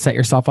you can set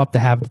yourself up to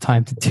have the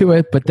time to do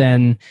it. But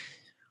then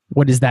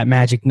what is that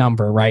magic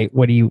number, right?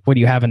 What do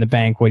you have in the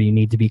bank? What do you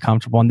need to be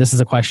comfortable? And this is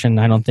a question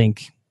I don't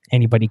think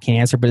anybody can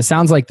answer, but it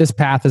sounds like this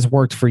path has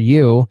worked for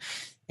you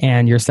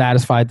and you're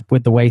satisfied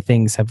with the way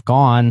things have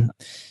gone.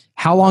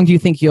 How long do you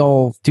think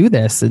you'll do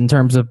this in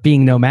terms of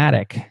being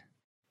nomadic?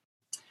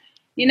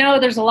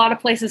 There's a lot of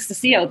places to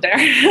see out there.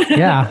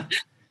 Yeah.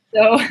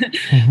 So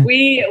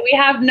we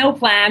have no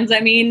plans.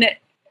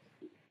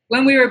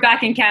 When we were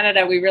back in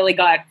Canada, we really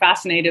got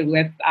fascinated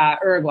with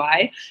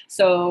Uruguay.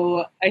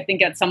 So I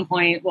think at some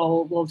point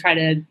we'll try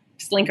to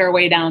slink our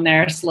way down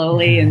there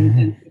slowly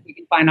and we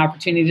can find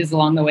opportunities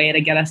along the way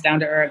to get us down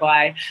to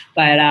Uruguay.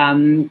 But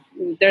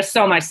there's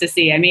so much to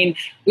see.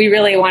 We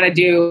really want to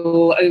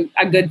do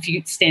a good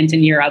stint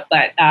in Europe,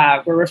 but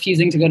we're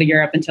refusing to go to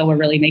Europe until we're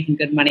really making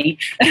good money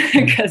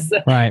because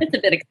it's a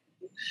bit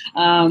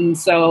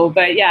expensive.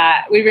 But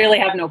yeah, we really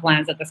have no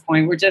plans at this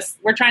point.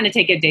 We're trying to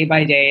take it day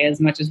by day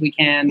as much as we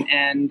can.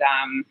 And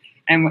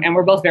and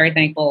we're both very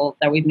thankful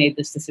that we've made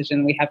this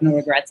decision. We have no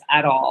regrets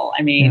at all.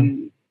 I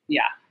mean,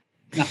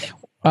 nothing.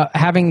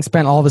 Having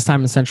spent all this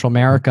time in Central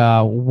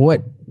America,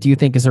 what do you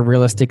think is a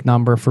realistic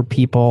number for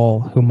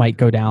people who might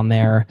go down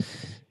there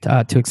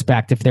to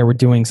expect if they were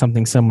doing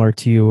something similar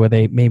to you, where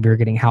they maybe are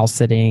getting house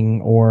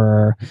sitting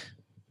or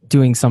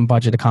doing some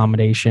budget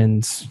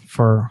accommodations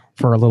for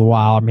a little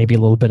while, or maybe a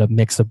little bit of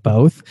mix of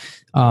both?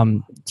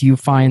 Do you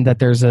find that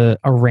there's a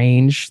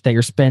range that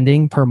you're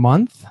spending per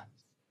month?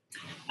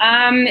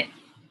 In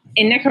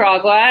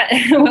Nicaragua,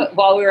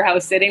 while we were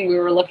house sitting, we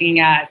were looking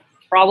at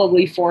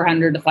probably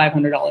 $400 to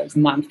 $500 a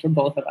month for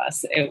both of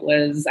us. It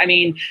was, I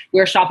mean, we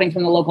were shopping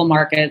from the local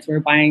markets. We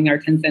were buying our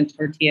 10-cent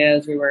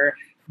tortillas. We were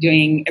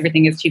doing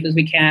everything as cheap as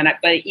we can.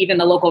 But even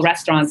the local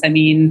restaurants, I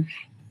mean,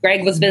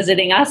 Greg was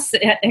visiting us,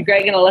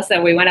 Greg and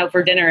Alyssa, we went out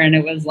for dinner, and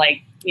it was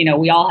like, you know,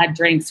 we all had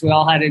drinks, we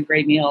all had a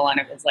great meal, and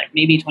it was like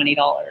maybe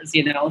 $20,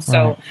 you know?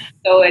 So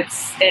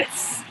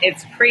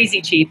it's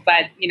crazy cheap,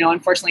 but, you know,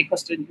 unfortunately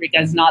Costa Rica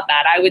is not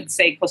that. I would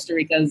say Costa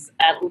Rica is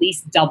at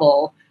least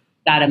double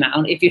that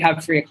amount if you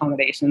have free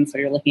accommodation. So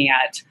you're looking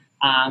at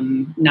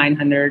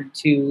 $900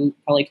 to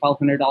probably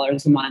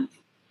 $1,200 a month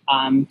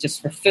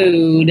just for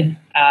food.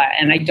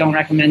 And I don't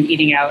recommend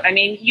eating out. I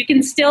mean, you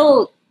can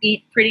still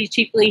eat pretty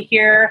cheaply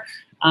here,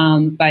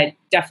 but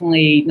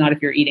definitely not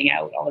if you're eating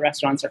out. All the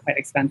restaurants are quite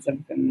expensive.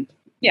 And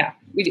yeah,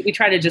 we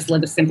try to just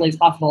live as simply as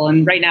possible.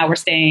 And right now we're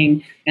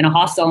staying in a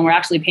hostel, and we're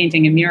actually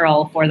painting a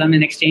mural for them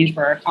in exchange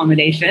for our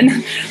accommodation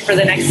for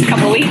the next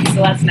couple of weeks.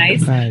 So that's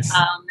nice.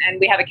 And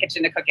we have a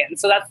kitchen to cook in.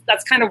 So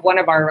that's kind of one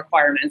of our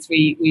requirements.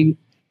 We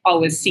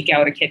always seek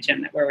out a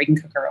kitchen where we can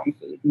cook our own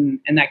food,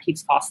 and that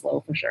keeps costs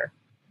low for sure.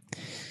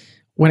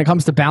 When it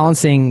comes to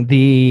balancing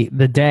the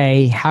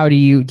day, how do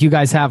you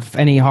guys have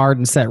any hard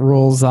and set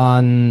rules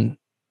on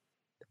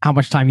how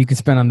much time you can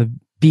spend on the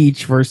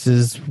beach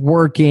versus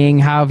working?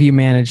 How have you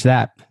managed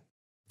that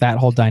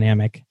whole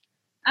dynamic?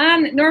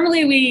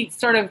 Normally we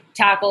sort of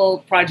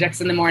tackle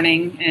projects in the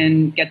morning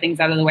and get things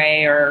out of the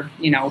way, or,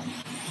 you know,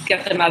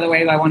 get them out of the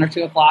way by 1 or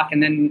 2 o'clock,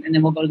 and then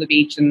we'll go to the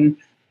beach and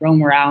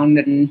roam around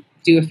and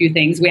do a few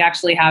things. We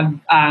actually have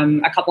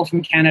a couple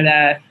from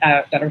Canada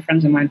that are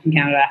friends of mine from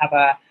Canada have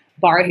a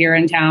bar here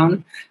in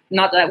town.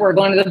 Not that we're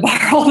going to the bar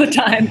all the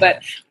time,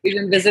 but we've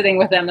been visiting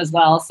with them as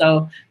well.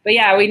 So, but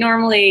yeah, we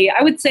normally,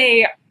 I would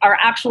say our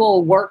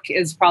actual work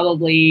is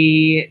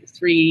probably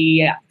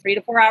 3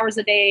 to 4 hours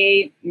a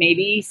day,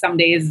 maybe. Some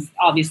days,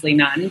 obviously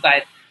none,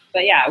 but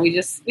yeah, we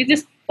just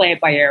play it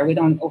by ear. We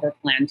don't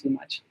overplan too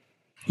much.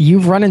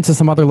 You've run into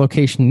some other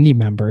Location Indie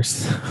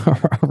members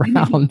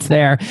around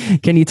there.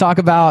 Can you talk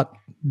about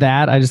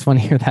that? I just want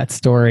to hear that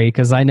story,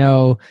 because I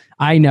know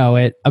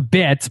it a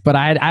bit, but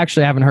I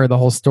actually haven't heard the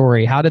whole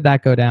story. How did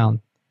that go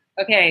down?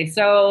 Okay,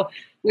 so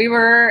it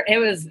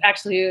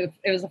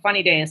was a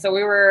funny day. So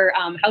we were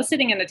house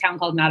sitting in a town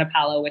called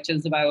Matapalo, which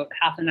is about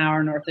half an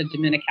hour north of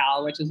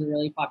Dominical, which is a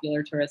really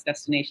popular tourist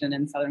destination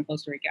in southern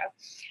Costa Rica.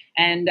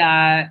 And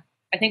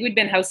I think we'd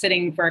been house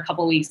sitting for a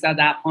couple of weeks at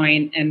that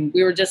point, and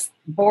we were just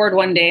bored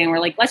one day, and we're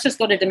like, let's just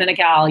go to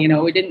Dominical. You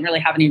know, we didn't really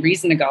have any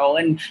reason to go.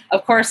 And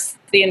of course,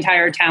 the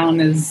entire town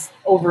is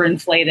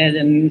overinflated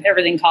and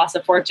everything costs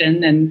a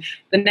fortune. And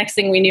the next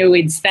thing we knew,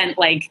 we'd spent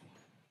like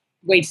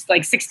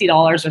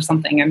 $60 or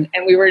something. And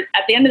we were,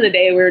 at the end of the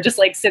day, we were just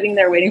like sitting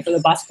there waiting for the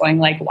bus, going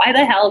like, why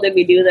the hell did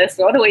we do this?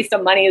 What a waste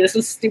of money. This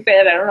was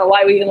stupid. I don't know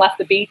why we even left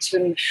the beach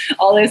and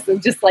all this.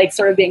 Just like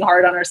sort of being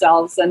hard on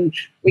ourselves. And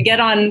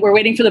we're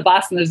waiting for the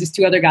bus, and there's these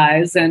 2 other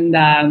guys,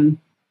 and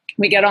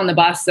we get on the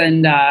bus,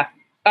 and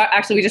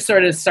actually we just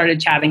sort of started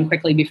chatting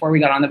quickly before we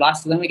got on the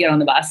bus. So then we get on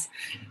the bus,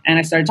 and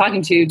I started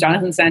talking to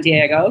Jonathan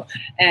Santiago,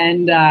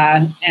 and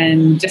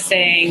just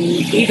saying,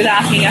 he was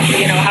asking us,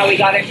 you know, how we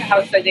got into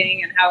house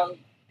sitting and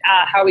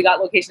how we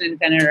got Location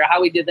Independent, or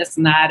how we did this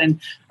and that.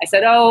 And I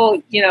said,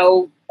 oh, you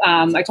know,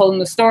 I told him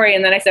the story,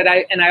 and then I said,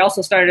 I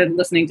also started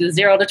listening to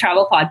Zero to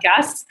Travel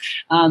podcasts.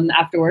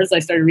 Afterwards, I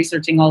started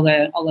researching all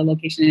the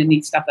Location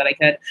Indie stuff that I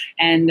could,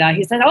 and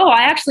he said, "Oh,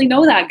 I actually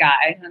know that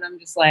guy," and I'm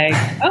just like,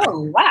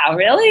 "Oh, wow,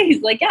 really?"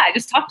 He's like, "Yeah, I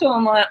just talked to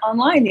him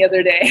online the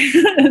other day."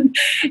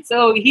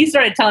 So he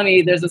started telling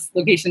me there's this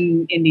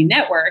Location Indie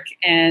network,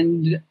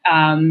 and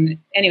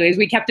anyways,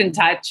 we kept in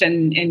touch,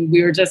 and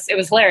we were just, it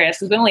was hilarious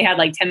because we only had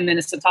like 10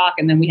 minutes to talk,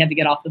 and then we had to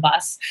get off the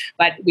bus,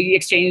 but we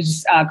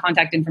exchanged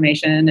contact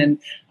information, and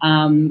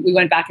we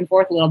went back and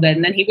forth a little bit.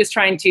 And then he was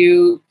trying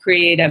to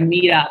create a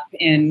meetup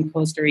in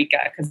Costa Rica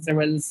because there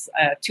was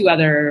 2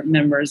 other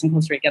members in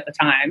Costa Rica at the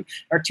time,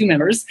 or 2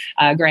 members,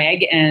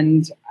 Greg,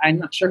 and I'm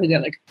not sure who the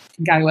other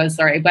guy was,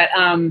 sorry. But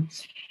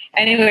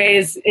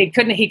anyways, he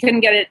couldn't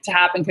get it to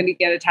happen, but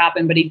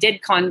he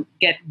did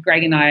get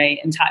Greg and I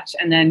in touch.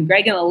 And then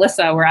Greg and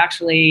Alyssa were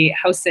actually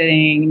house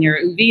sitting near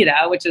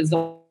Uvita, which is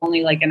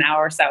only like an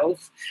hour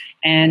south.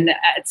 And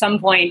at some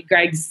point,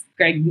 Greg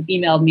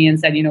emailed me and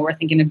said, you know, we're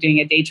thinking of doing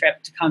a day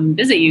trip to come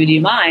visit you. Do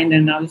you mind?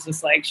 And I was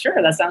just like, sure,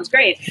 that sounds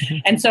great.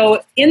 And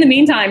so in the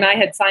meantime, I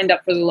had signed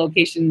up for the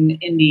Location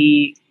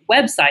Indie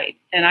website.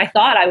 And I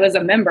thought I was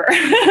a member.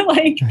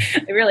 Like,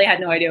 I really had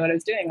no idea what I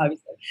was doing,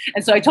 obviously.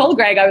 And so I told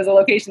Greg I was a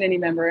Location Indie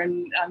member,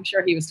 and I'm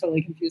sure he was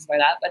totally confused by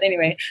that. But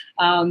anyway,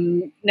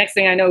 next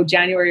thing I know,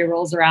 January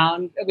rolls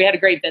around. We had a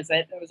great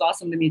visit. It was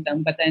awesome to meet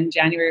them. But then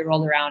January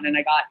rolled around and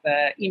I got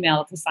the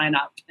email to sign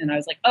up. And I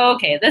was like, oh,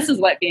 okay, this is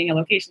what being a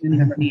Location Indie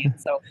member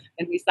means. So,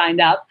 and we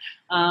signed up.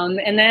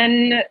 And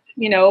then,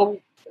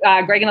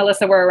 Greg and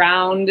Alyssa were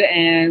around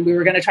and we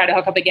were going to try to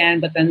hook up again,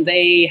 but then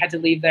they had to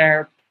leave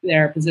their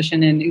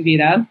position in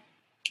Uvita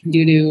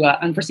due to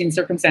unforeseen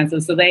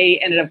circumstances. So they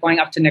ended up going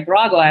up to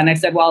Nicaragua. And I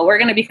said, well, we're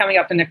going to be coming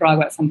up to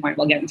Nicaragua at some point.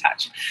 We'll get in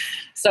touch.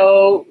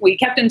 So we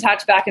kept in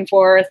touch back and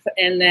forth.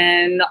 And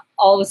then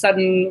all of a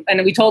sudden,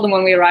 and we told them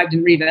when we arrived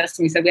in Rivas,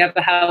 and we said, we have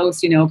the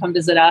house, come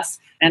visit us.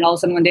 And all of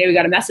a sudden one day we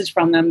got a message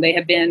from them. They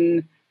had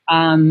been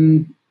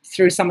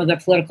through some of the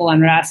political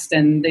unrest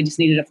and they just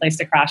needed a place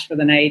to crash for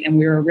the night.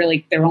 And they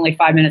were only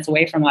 5 minutes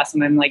away from us.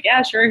 And I'm like,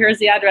 yeah, sure. Here's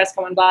the address,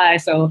 come on by.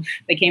 So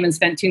they came and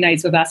spent 2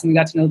 nights with us and we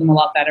got to know them a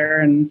lot better,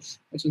 and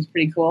which was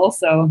pretty cool.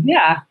 So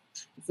yeah,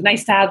 it's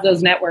nice to have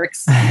those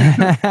networks.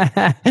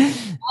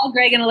 While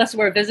Greg and Alyssa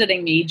were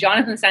visiting me,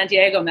 Jonathan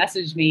Santiago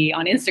messaged me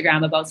on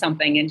Instagram about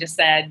something and just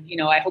said,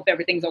 I hope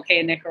everything's okay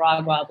in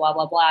Nicaragua, blah,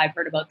 blah, blah. I've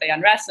heard about the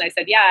unrest. And I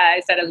said, yeah.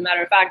 I said, as a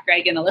matter of fact,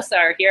 Greg and Alyssa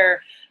are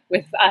here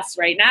with us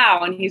right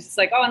now. And he's just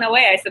like, oh, no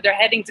way. I said, they're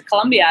heading to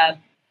Colombia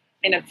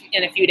in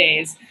a few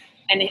days.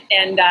 And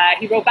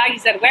he wrote back, he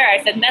said, where?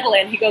 I said,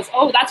 Medellin. He goes,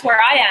 oh, that's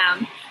where I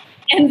am.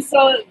 And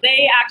so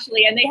they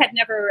had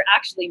never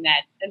actually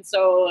met. And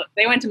so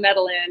they went to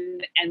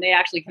Medellin and they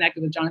actually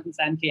connected with Jonathan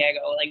Santiago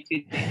like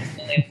 2 days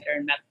later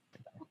in Medellin.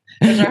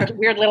 There's our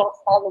weird little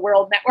all the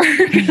world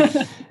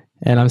network.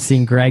 And I'm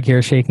seeing Greg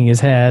here shaking his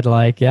head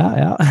like,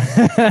 yeah.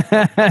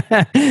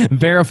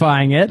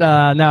 Verifying it.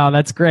 No,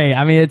 that's great.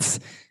 I mean,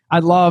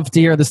 I'd love to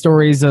hear the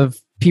stories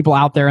of people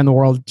out there in the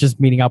world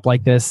just meeting up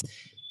like this.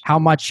 How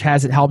much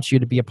has it helped you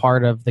to be a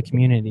part of the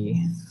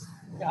community?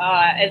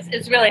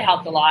 It's really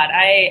helped a lot.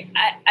 I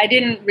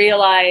didn't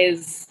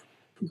realize,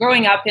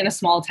 growing up in a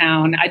small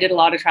town, I did a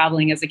lot of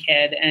traveling as a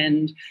kid,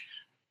 and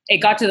it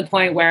got to the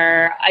point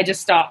where I just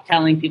stopped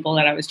telling people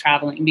that I was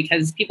traveling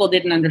because people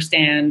didn't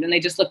understand, and they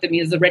just looked at me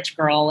as the rich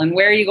girl and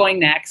where are you going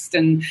next?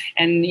 And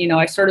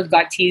I sort of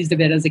got teased a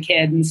bit as a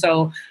kid. And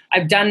so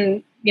I've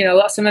done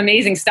some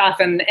amazing stuff.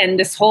 And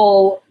this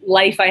whole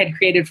life I had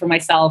created for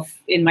myself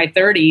in my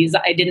 30s,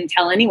 I didn't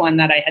tell anyone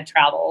that I had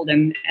traveled.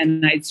 And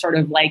I sort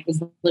of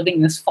was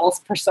living this false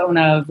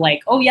persona of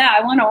oh yeah,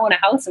 I want to own a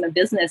house and a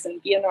business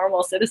and be a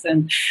normal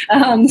citizen.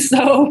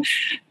 So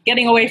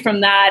getting away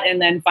from that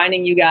and then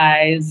finding you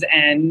guys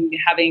and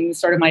having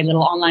sort of my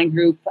little online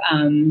group,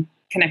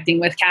 connecting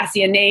with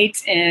Cassie and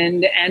Nate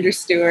and Andrew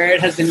Stewart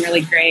has been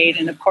really great.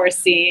 And of course,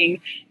 seeing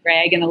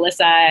Greg and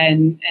Alyssa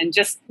and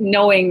just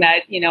knowing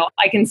that,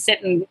 I can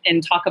sit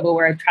and talk about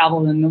where I've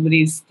traveled and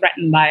nobody's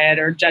threatened by it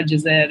or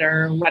judges it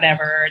or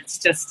whatever.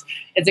 It's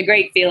a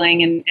great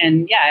feeling.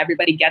 And yeah,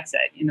 everybody gets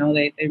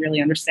it. They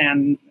really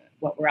understand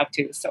what we're up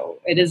to. So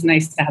it is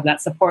nice to have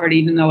that support,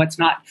 even though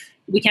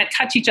we can't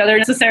touch each other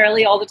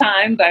necessarily all the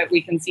time, but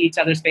we can see each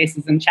other's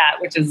faces and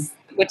chat, which is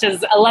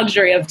a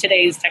luxury of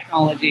today's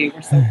technology.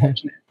 We're so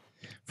fortunate.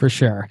 For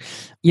sure.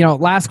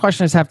 Last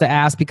question I just have to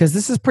ask, because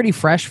this is pretty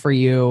fresh for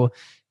you,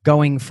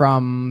 going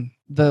from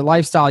the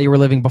lifestyle you were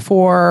living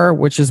before,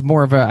 which is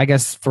more of a, I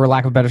guess, for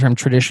lack of a better term,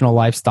 traditional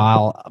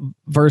lifestyle,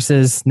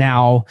 versus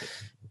now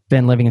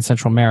been living in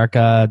Central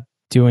America,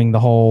 doing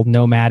the whole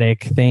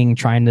nomadic thing,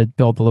 trying to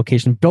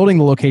building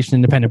the location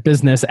independent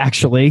business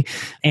actually,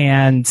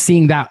 and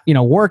seeing that,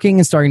 working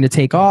and starting to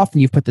take off,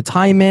 and you've put the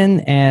time in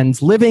and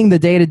living the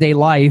day-to-day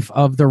life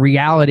of the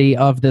reality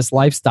of this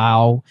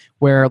lifestyle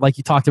where, like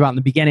you talked about in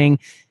the beginning,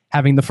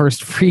 having the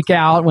first freak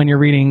out when you're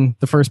reading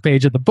the first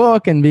page of the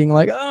book and being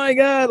like, oh my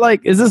God,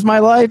 is this my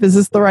life? Is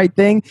this the right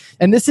thing?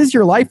 And this is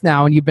your life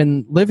now. And you've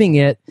been living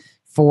it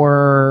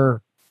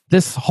for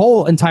this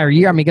whole entire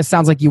year. I mean, it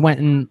sounds like you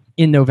went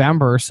in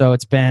November, so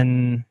it's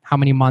been how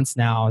many months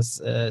now?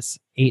 Is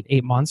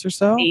 8 months or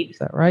so? 8. Is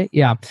that right?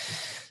 Yeah.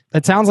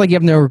 It sounds like you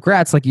have no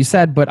regrets, like you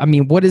said, but I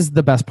mean, what is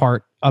the best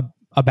part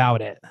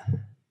about it?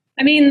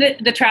 I mean,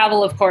 the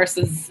travel, of course,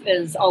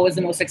 is always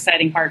the most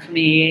exciting part for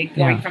me,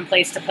 going from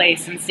place to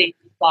place and seeing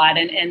the spot.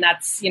 And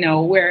that's,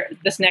 where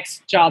this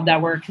next job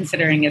that we're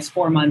considering is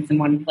 4 months in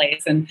one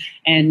place. And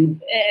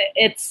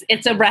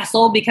it's a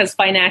wrestle because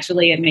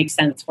financially it makes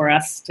sense for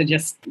us to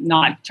just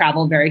not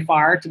travel very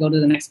far to go to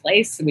the next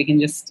place. So we can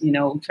just,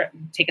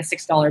 take a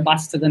 $6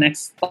 bus to the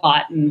next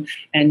spot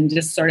and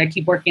just sort of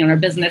keep working on our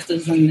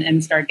businesses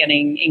and start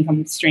getting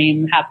income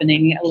stream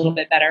happening a little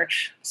bit better.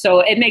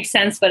 So it makes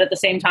sense. But at the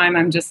same time,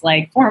 I'm just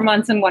 4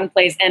 months in one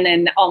place and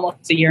then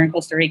almost a year in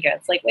Costa Rica.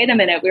 It's wait a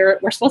minute,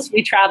 we're supposed to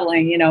be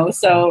traveling,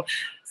 So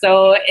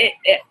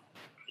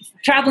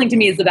traveling to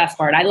me is the best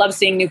part. I love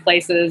seeing new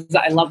places.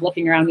 I love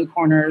looking around new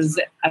corners.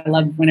 I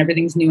love when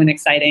everything's new and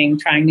exciting,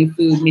 trying new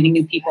food, meeting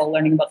new people,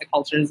 learning about the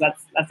cultures.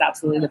 That's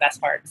absolutely the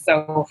best part.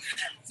 So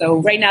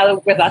right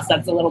now with us,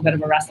 that's a little bit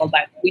of a wrestle,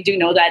 but we do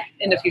know that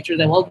in the future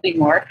there will be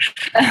more.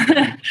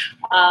 But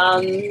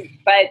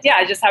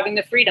yeah, just having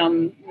the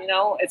freedom,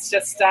 it's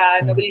just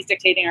nobody's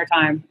dictating our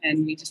time,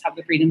 and we just have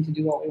the freedom to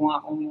do what we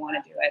want when we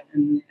want to do it.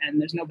 And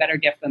there's no better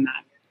gift than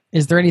that.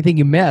 Is there anything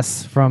you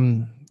miss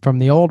from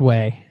the old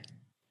way?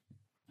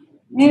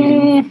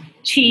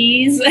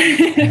 Cheese.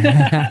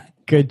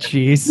 Good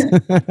cheese.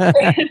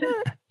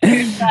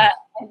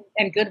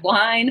 And good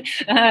wine.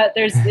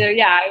 There's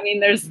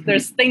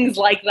things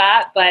like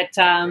that, but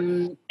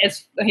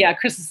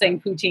Chris is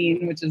saying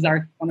poutine, which is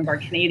one of our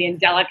Canadian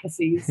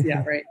delicacies.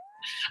 Yeah, right.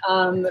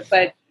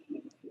 But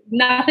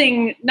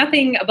nothing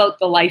about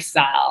the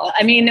lifestyle.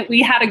 I mean,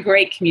 we had a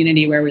great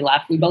community where we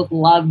left. We both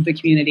loved the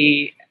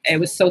community. It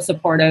was so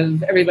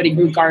supportive. Everybody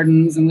grew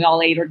gardens, and we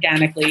all ate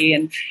organically,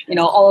 and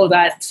all of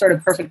that sort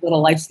of perfect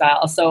little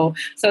lifestyle. So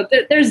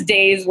there's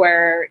days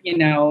where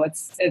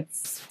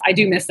it's I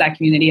do miss that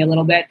community a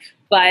little bit,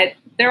 but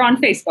they're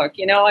on Facebook.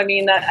 I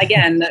mean,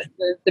 again,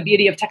 the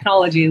beauty of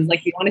technology is,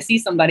 like, if you want to see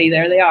somebody,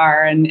 there they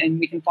are, and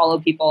we can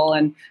follow people,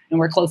 and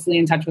we're closely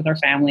in touch with our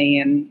family,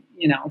 and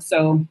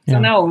so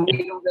no,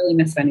 we don't really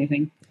miss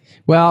anything.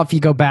 Well, if you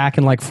go back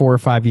in like 4 or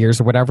 5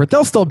 years or whatever,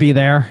 they'll still be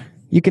there.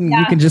 You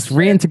can just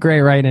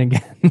reintegrate right in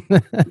again.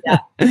 Yeah.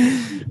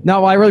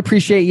 No, well, I really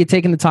appreciate you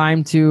taking the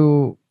time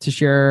to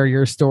share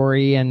your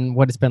story and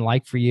what it's been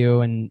like for you,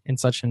 and in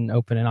such an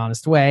open and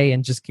honest way.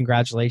 And just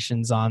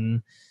congratulations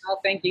on. Oh,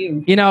 thank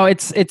you.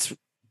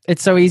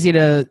 It's so easy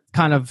to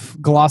kind of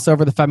gloss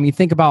over the fact. I mean, you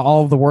think about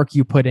all of the work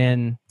you put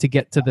in to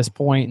get to this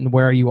point and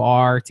where you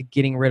are, to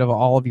getting rid of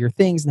all of your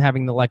things and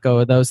having to let go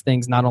of those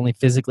things, not only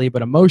physically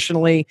but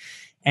emotionally,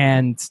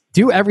 and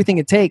do everything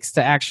it takes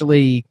to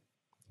actually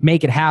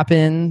make it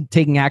happen,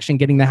 taking action,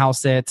 getting the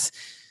house sit,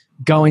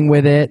 going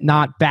with it,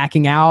 not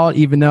backing out,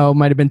 even though it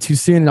might have been too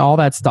soon and all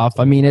that stuff.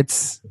 I mean,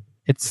 it's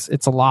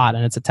a lot,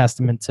 and it's a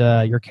testament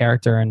to your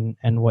character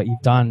and what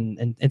you've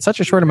done in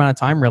such a short amount of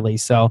time, really.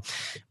 So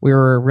we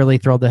were really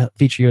thrilled to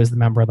feature you as the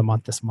member of the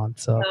month this month.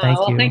 So thank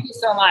you. Thank you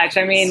so much.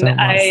 I mean,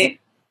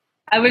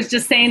 I was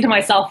just saying to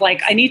myself,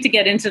 like, I need to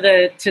get into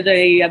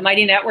the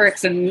Mighty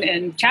Networks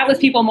and chat with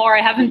people more.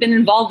 I haven't been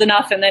involved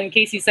enough. And then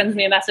Casey sends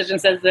me a message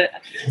and says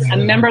that I'm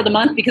a member of the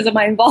month because of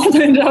my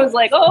involvement. I was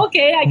like, oh,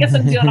 okay, I guess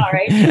I'm doing all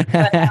right.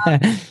 But,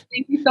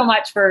 thank you so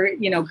much for,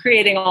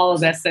 creating all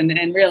of this. And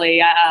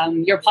really,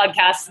 your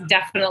podcast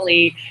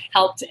definitely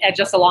helped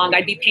edge us along.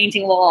 I'd be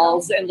painting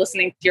walls and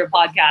listening to your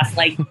podcast,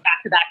 like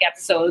back-to-back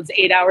episodes,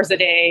 8 hours a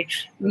day,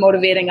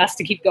 motivating us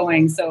to keep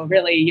going. So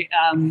really,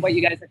 what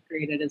you guys have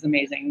created is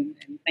amazing.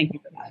 And thank you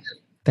for that.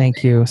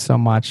 Thank you so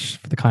much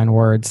for the kind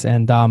words.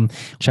 And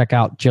check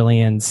out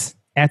Jillian's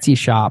Etsy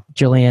shop,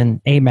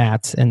 Jillian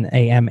Amatt, and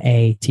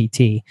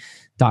AMATT.com.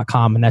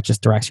 And that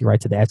just directs you right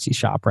to the Etsy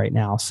shop right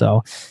now.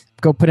 So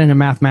go put in a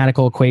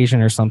mathematical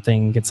equation or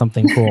something, get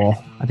something cool.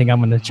 I think I'm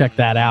going to check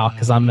that out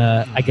because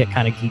I get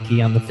kind of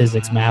geeky on the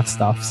physics math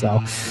stuff. So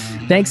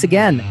thanks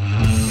again.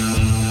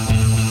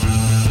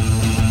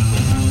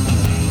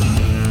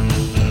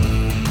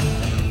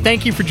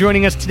 Thank you for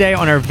joining us today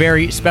on our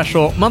very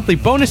special monthly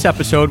bonus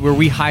episode where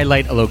we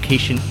highlight a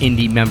Location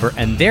Indie member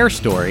and their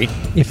story.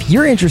 If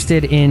you're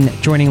interested in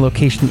joining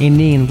Location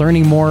Indie and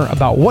learning more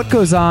about what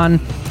goes on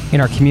in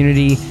our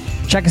community,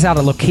 check us out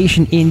at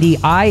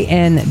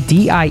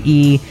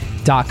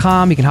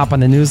locationindie.com. You can hop on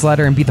the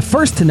newsletter and be the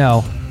first to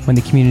know when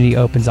the community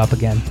opens up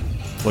again.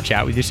 We'll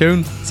chat with you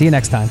soon. See you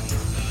next time.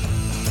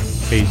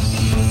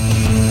 Peace.